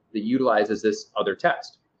nation that utilizes this other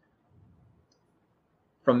test.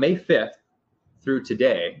 From May 5th through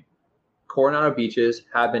today, Coronado beaches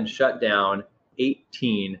have been shut down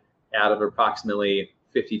 18 out of approximately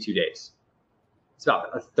 52 days. It's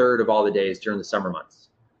about a third of all the days during the summer months.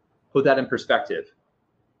 Put that in perspective.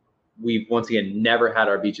 We've once again never had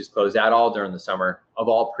our beaches closed at all during the summer of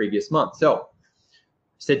all previous months. So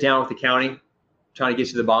sit down with the county, trying to get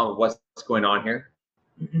to the bottom of what's going on here.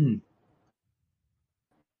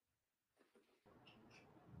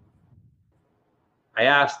 I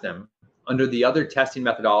asked them, under the other testing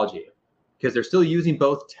methodology, because they're still using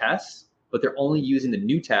both tests, but they're only using the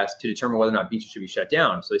new test to determine whether or not beaches should be shut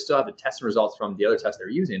down. So they still have the testing results from the other test they're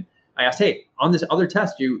using. I asked, hey, on this other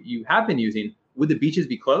test you have been using, would the beaches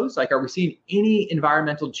be closed? Like, are we seeing any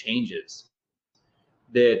environmental changes?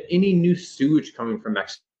 That any new sewage coming from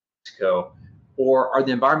Mexico, or are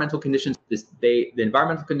the environmental conditions the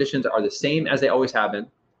environmental conditions are the same as they always have been?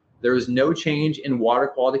 There is no change in water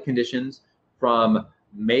quality conditions from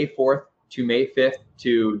May 4th to May 5th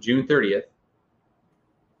to June 30th.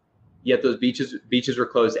 Yet those beaches were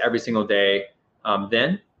closed every single day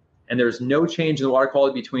then. And there's no change in the water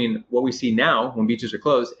quality between what we see now when beaches are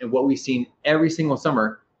closed and what we've seen every single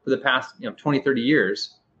summer for the past 20, 30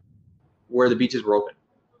 years where the beaches were open.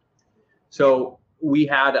 So we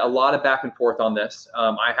had a lot of back and forth on this.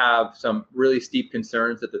 I have some really steep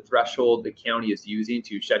concerns that the threshold the county is using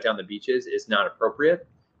to shut down the beaches is not appropriate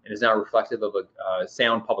and is not reflective of a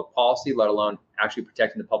sound public policy, let alone actually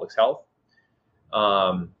protecting the public's health.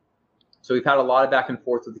 So we've had a lot of back and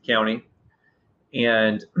forth with the county.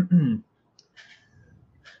 And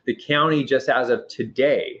the county, just as of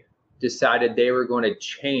today, decided they were going to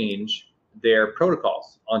change their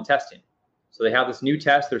protocols on testing. So they have this new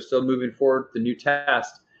test. They're still moving forward with the new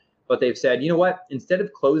test. But they've said, you know what? Instead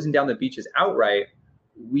of closing down the beaches outright,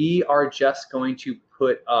 we are just going to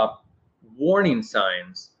put up warning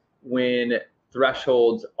signs when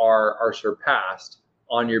thresholds are surpassed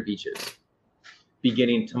on your beaches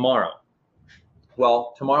beginning tomorrow.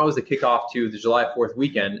 Well, tomorrow is the kickoff to the July 4th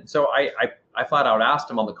weekend. So I flat out asked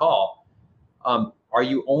them on the call, are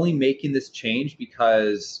you only making this change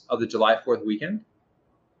because of the July 4th weekend?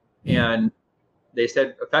 And they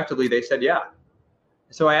said, yeah.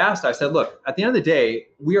 So I said, look, at the end of the day,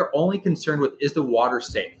 we are only concerned with, is the water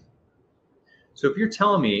safe? So if you're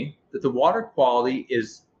telling me that the water quality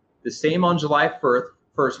is the same on July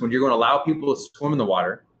 1st when you're going to allow people to swim in the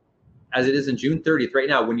water, as it is in June 30th right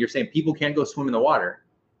now when you're saying people can't go swim in the water,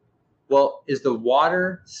 well, is the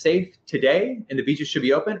water safe today and the beaches should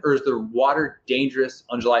be open, or is the water dangerous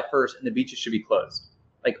on July 1st and the beaches should be closed?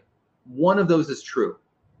 Like, one of those is true.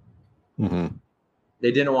 Mm-hmm.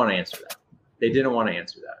 They didn't want to answer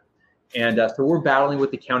that. And so we're battling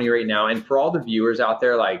with the county right now. And for all the viewers out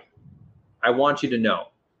there, like, I want you to know,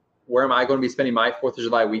 where am I going to be spending my 4th of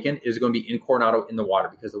July weekend? Is going to be in Coronado in the water,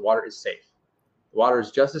 because the water is safe. The water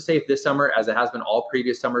is just as safe this summer as it has been all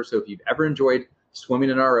previous summers. So if you've ever enjoyed swimming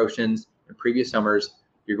in our oceans in previous summers,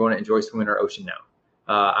 you're going to enjoy swimming in our ocean now.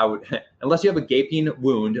 I would, unless you have a gaping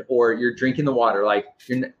wound or you're drinking the water, like,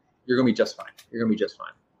 you're going to be just fine. You're going to be just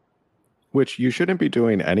fine. Which you shouldn't be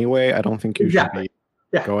doing anyway. I don't think you should be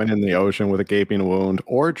going in the ocean with a gaping wound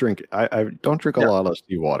or drink. I don't drink a lot of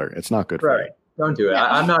seawater. It's not good for you. Don't do it.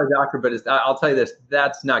 I'm not a doctor, but I'll tell you this.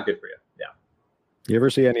 That's not good for you. Yeah. You ever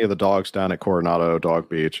see any of the dogs down at Coronado Dog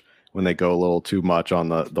Beach when they go a little too much on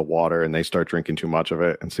the water and they start drinking too much of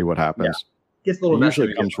it and see what happens? Yeah. Gets a little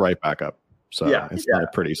usually comes right back up. So it's not a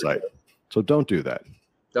pretty sight. So don't do that.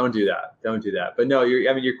 Don't do that. But no,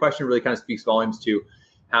 your question really kind of speaks volumes to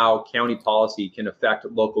how county policy can affect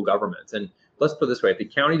local governments. And let's put it this way, if the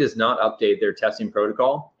county does not update their testing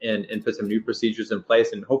protocol and put some new procedures in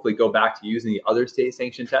place and hopefully go back to using the other state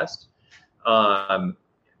sanctioned test,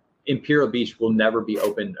 Imperial Beach will never be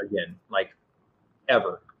open again, like,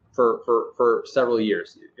 ever, for several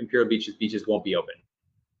years. Imperial beaches won't be open.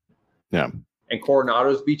 Yeah. And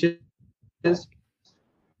Coronado's beaches,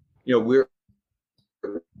 we're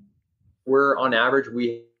on average,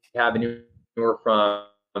 we have anywhere from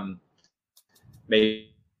maybe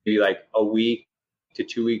like a week to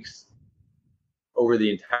 2 weeks over the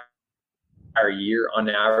entire year on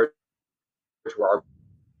average where our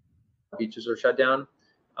beaches are shut down.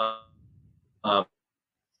 Our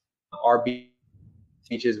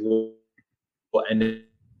beaches will end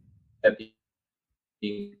up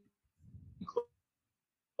being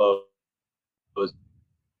closed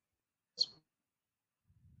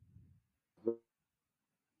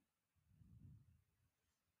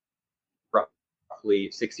roughly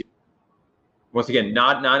 60. Once again,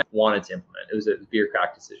 not wanted to implement. It was a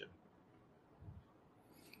bureaucratic decision.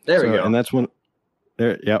 There we go. And that's when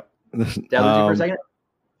there. Yep. That was you for a second.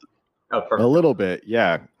 Oh, perfect. A little bit,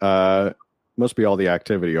 yeah. Must be all the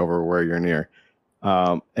activity over where you're near.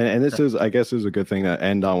 And this is, I guess, is a good thing to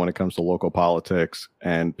end on when it comes to local politics.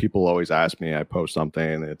 And people always ask me, I post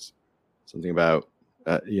something, it's something about,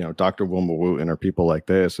 Dr. Wilma Wooten or people like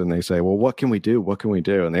this. And they say, well, what can we do? What can we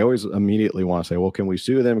do? And they always immediately want to say, well, can we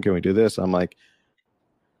sue them? Can we do this? I'm like,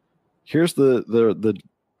 here's the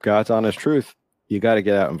God's honest truth. You got to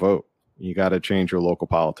get out and vote. You got to change your local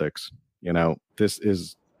politics. This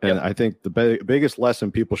is, and I think the biggest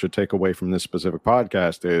lesson people should take away from this specific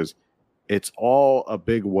podcast is it's all a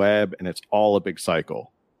big web and it's all a big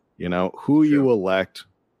cycle. Who you elect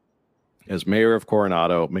as mayor of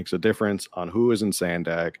Coronado makes a difference on who is in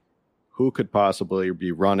Sandag, who could possibly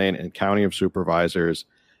be running in county of supervisors.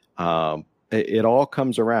 It all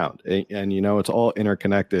comes around, and it's all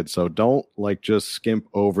interconnected. So don't just skimp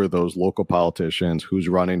over those local politicians who's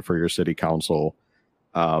running for your city council.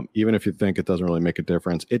 Even if you think it doesn't really make a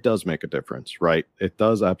difference, it does make a difference, right? It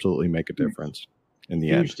does absolutely make a difference in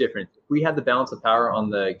the end. Huge difference. If we had the balance of power on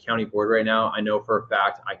the county board right now, I know for a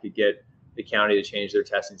fact I could get the county to change their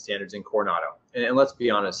testing standards in Coronado. And let's be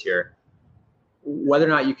honest here, whether or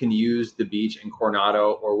not you can use the beach in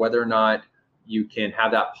Coronado, or whether or not you can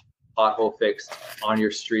have that pothole fixed on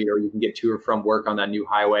your street, or you can get to or from work on that new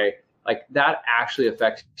highway, that actually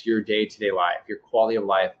affects your day-to-day life, your quality of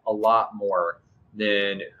life, a lot more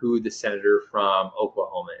than who the senator from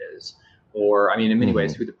Oklahoma is, or in many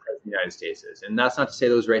ways who the president of the United States is. And that's not to say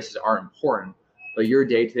those races aren't important, but your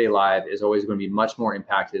day-to-day life is always going to be much more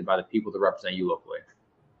impacted by the people that represent you locally.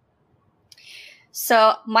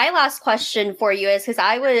 So my last question for you is, because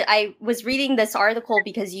I was reading this article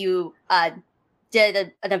because you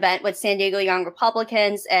did an event with San Diego Young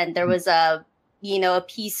Republicans, and there was a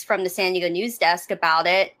piece from the San Diego News Desk about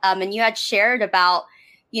it. And you had shared about,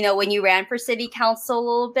 when you ran for city council a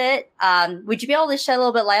little bit. Would you be able to shed a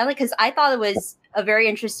little bit light on it? Because I thought it was a very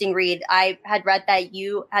interesting read. I had read that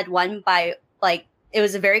you had won by it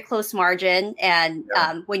was a very close margin. And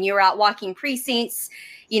when you were out walking precincts,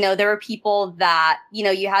 there were people that,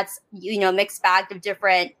 you had, mixed bag of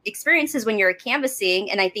different experiences when you were canvassing.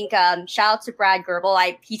 And I think, shout out to Brad Goebel.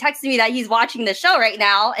 He texted me that he's watching the show right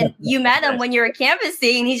now, and you met him when you were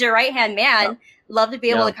canvassing. He's your right-hand man. Love to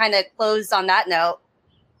be able to kind of close on that note.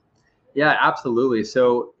 Yeah, absolutely.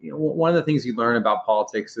 So one of the things you learn about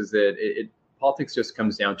politics is that politics just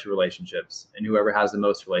comes down to relationships, and whoever has the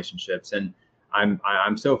most relationships. And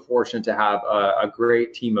I'm so fortunate to have a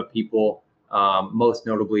great team of people, most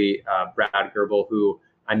notably Brad Goebel, who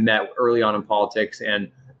I met early on in politics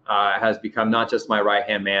and has become not just my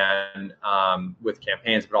right-hand man with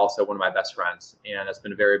campaigns, but also one of my best friends. And that's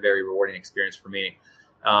been a very, very rewarding experience for me.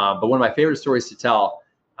 But one of my favorite stories to tell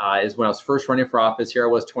is when I was first running for office. Here I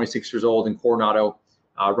was, 26 years old in Coronado,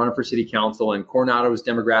 running for city council. And Coronado's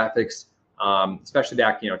demographics, especially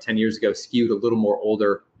back 10 years ago, skewed a little more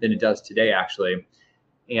older than it does today, actually.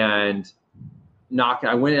 And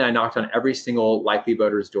I went and I knocked on every single likely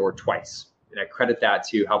voter's door twice. And I credit that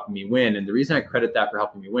to helping me win. And the reason I credit that for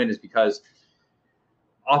helping me win is because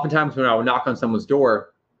oftentimes when I would knock on someone's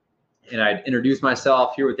door and I'd introduce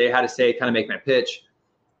myself, hear what they had to say, kind of make my pitch,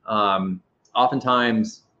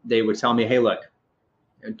 oftentimes they would tell me, hey, look,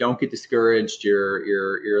 don't get discouraged.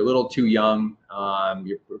 You're a little too young.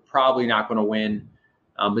 You're probably not going to win,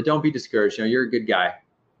 but don't be discouraged. You're a good guy.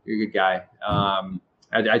 You're a good guy.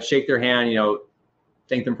 I'd shake their hand,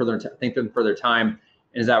 thank them for their time.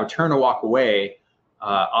 And as I would turn to walk away,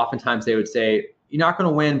 oftentimes they would say, you're not going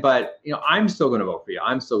to win, but I'm still going to vote for you.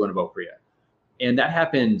 I'm still going to vote for you. And that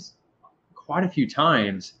happened quite a few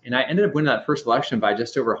times. And I ended up winning that first election by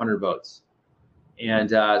just over 100 votes. And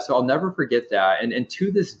so I'll never forget that. And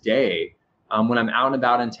to this day, when I'm out and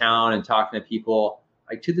about in town and talking to people,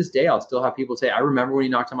 to this day, I'll still have people say, I remember when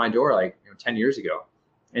you knocked on my door 10 years ago.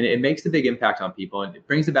 And it makes a big impact on people. And it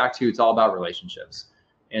brings it back to, it's all about relationships.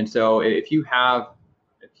 And so if you have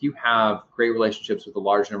great relationships with a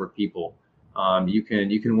large number of people, you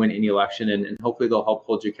can win any election, and hopefully they'll help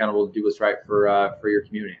hold you accountable to do what's right for your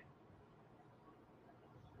community.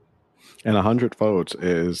 And 100 votes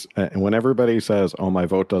is, and when everybody says, oh, my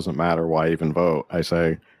vote doesn't matter, why even vote? I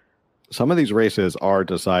say, some of these races are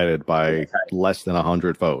decided by less than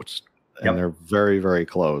 100 votes, and they're very, very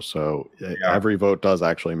close. So every vote does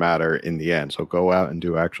actually matter in the end. So go out and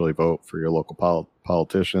do actually vote for your local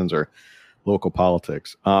politicians or local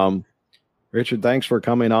politics. Richard, thanks for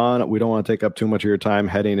coming on. We don't want to take up too much of your time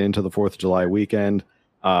heading into the 4th of July weekend.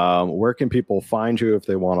 Where can people find you if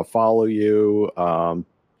they want to follow you?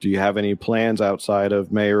 Do you have any plans outside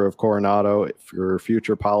of mayor of Coronado for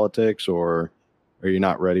future politics, or are you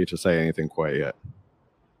not ready to say anything quite yet?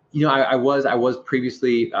 I was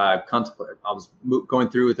previously I was going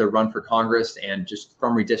through with a run for Congress, and just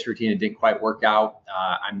from redistricting, it didn't quite work out.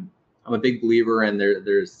 I'm a big believer, and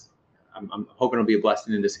I'm hoping it'll be a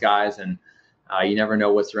blessing in disguise, and you never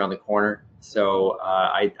know what's around the corner. So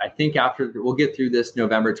I think after we'll get through this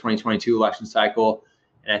November 2022 election cycle,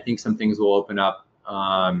 and I think some things will open up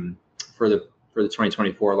for the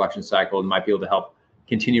 2024 election cycle, and might be able to help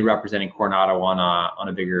continue representing Coronado on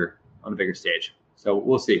a bigger stage. So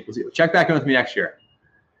we'll see. Check back in with me next year.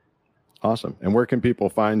 Awesome. And where can people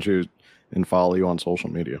find you and follow you on social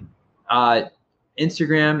media?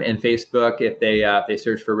 Instagram and Facebook. If they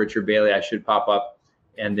search for Richard Bailey, I should pop up.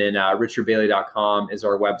 And then richardbailey.com is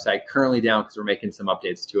our website, currently down because we're making some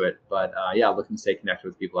updates to it. But yeah, looking to stay connected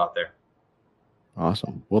with people out there.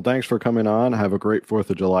 Awesome. Well, thanks for coming on. Have a great 4th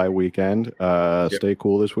of July weekend. Stay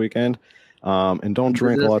cool this weekend. And don't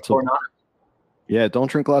drink lots of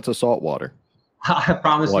salt water. I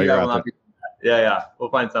promise you, I will not be. Yeah. We'll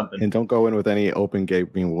find something. And don't go in with any open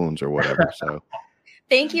gaping wounds or whatever. So.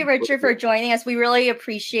 Thank you, Richard, for joining us. We really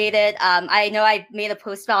appreciate it. I know I made a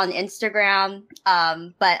post about on Instagram,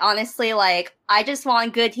 but honestly, like, I just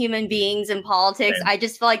want good human beings in politics. Same. I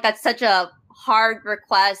just feel like that's such a hard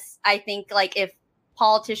request. I think, like, if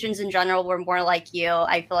politicians in general were more like you,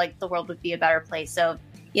 I feel like the world would be a better place. So,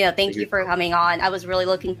 thank you for coming on. I was really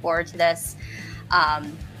looking forward to this.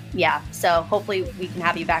 So hopefully we can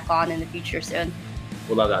have you back on in the future soon.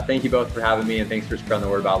 We'll love that. Thank you both for having me, and thanks for spreading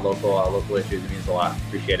the word about local issues. It means a lot.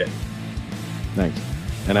 Appreciate it. Thanks.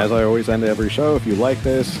 And as I always end every show, if you like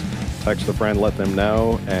this, text a friend, let them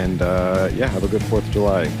know, and have a good 4th of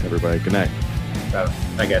July, everybody. Good night.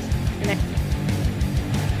 Bye, guys. Good night.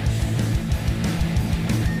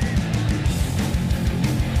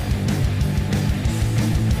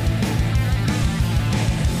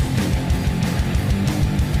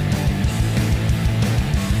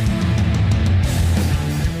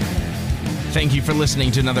 Thank you for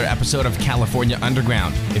listening to another episode of California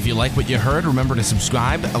Underground. If you like what you heard, remember to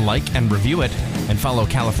subscribe, like, and review it, and follow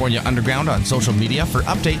California Underground on social media for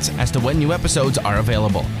updates as to when new episodes are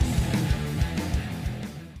available.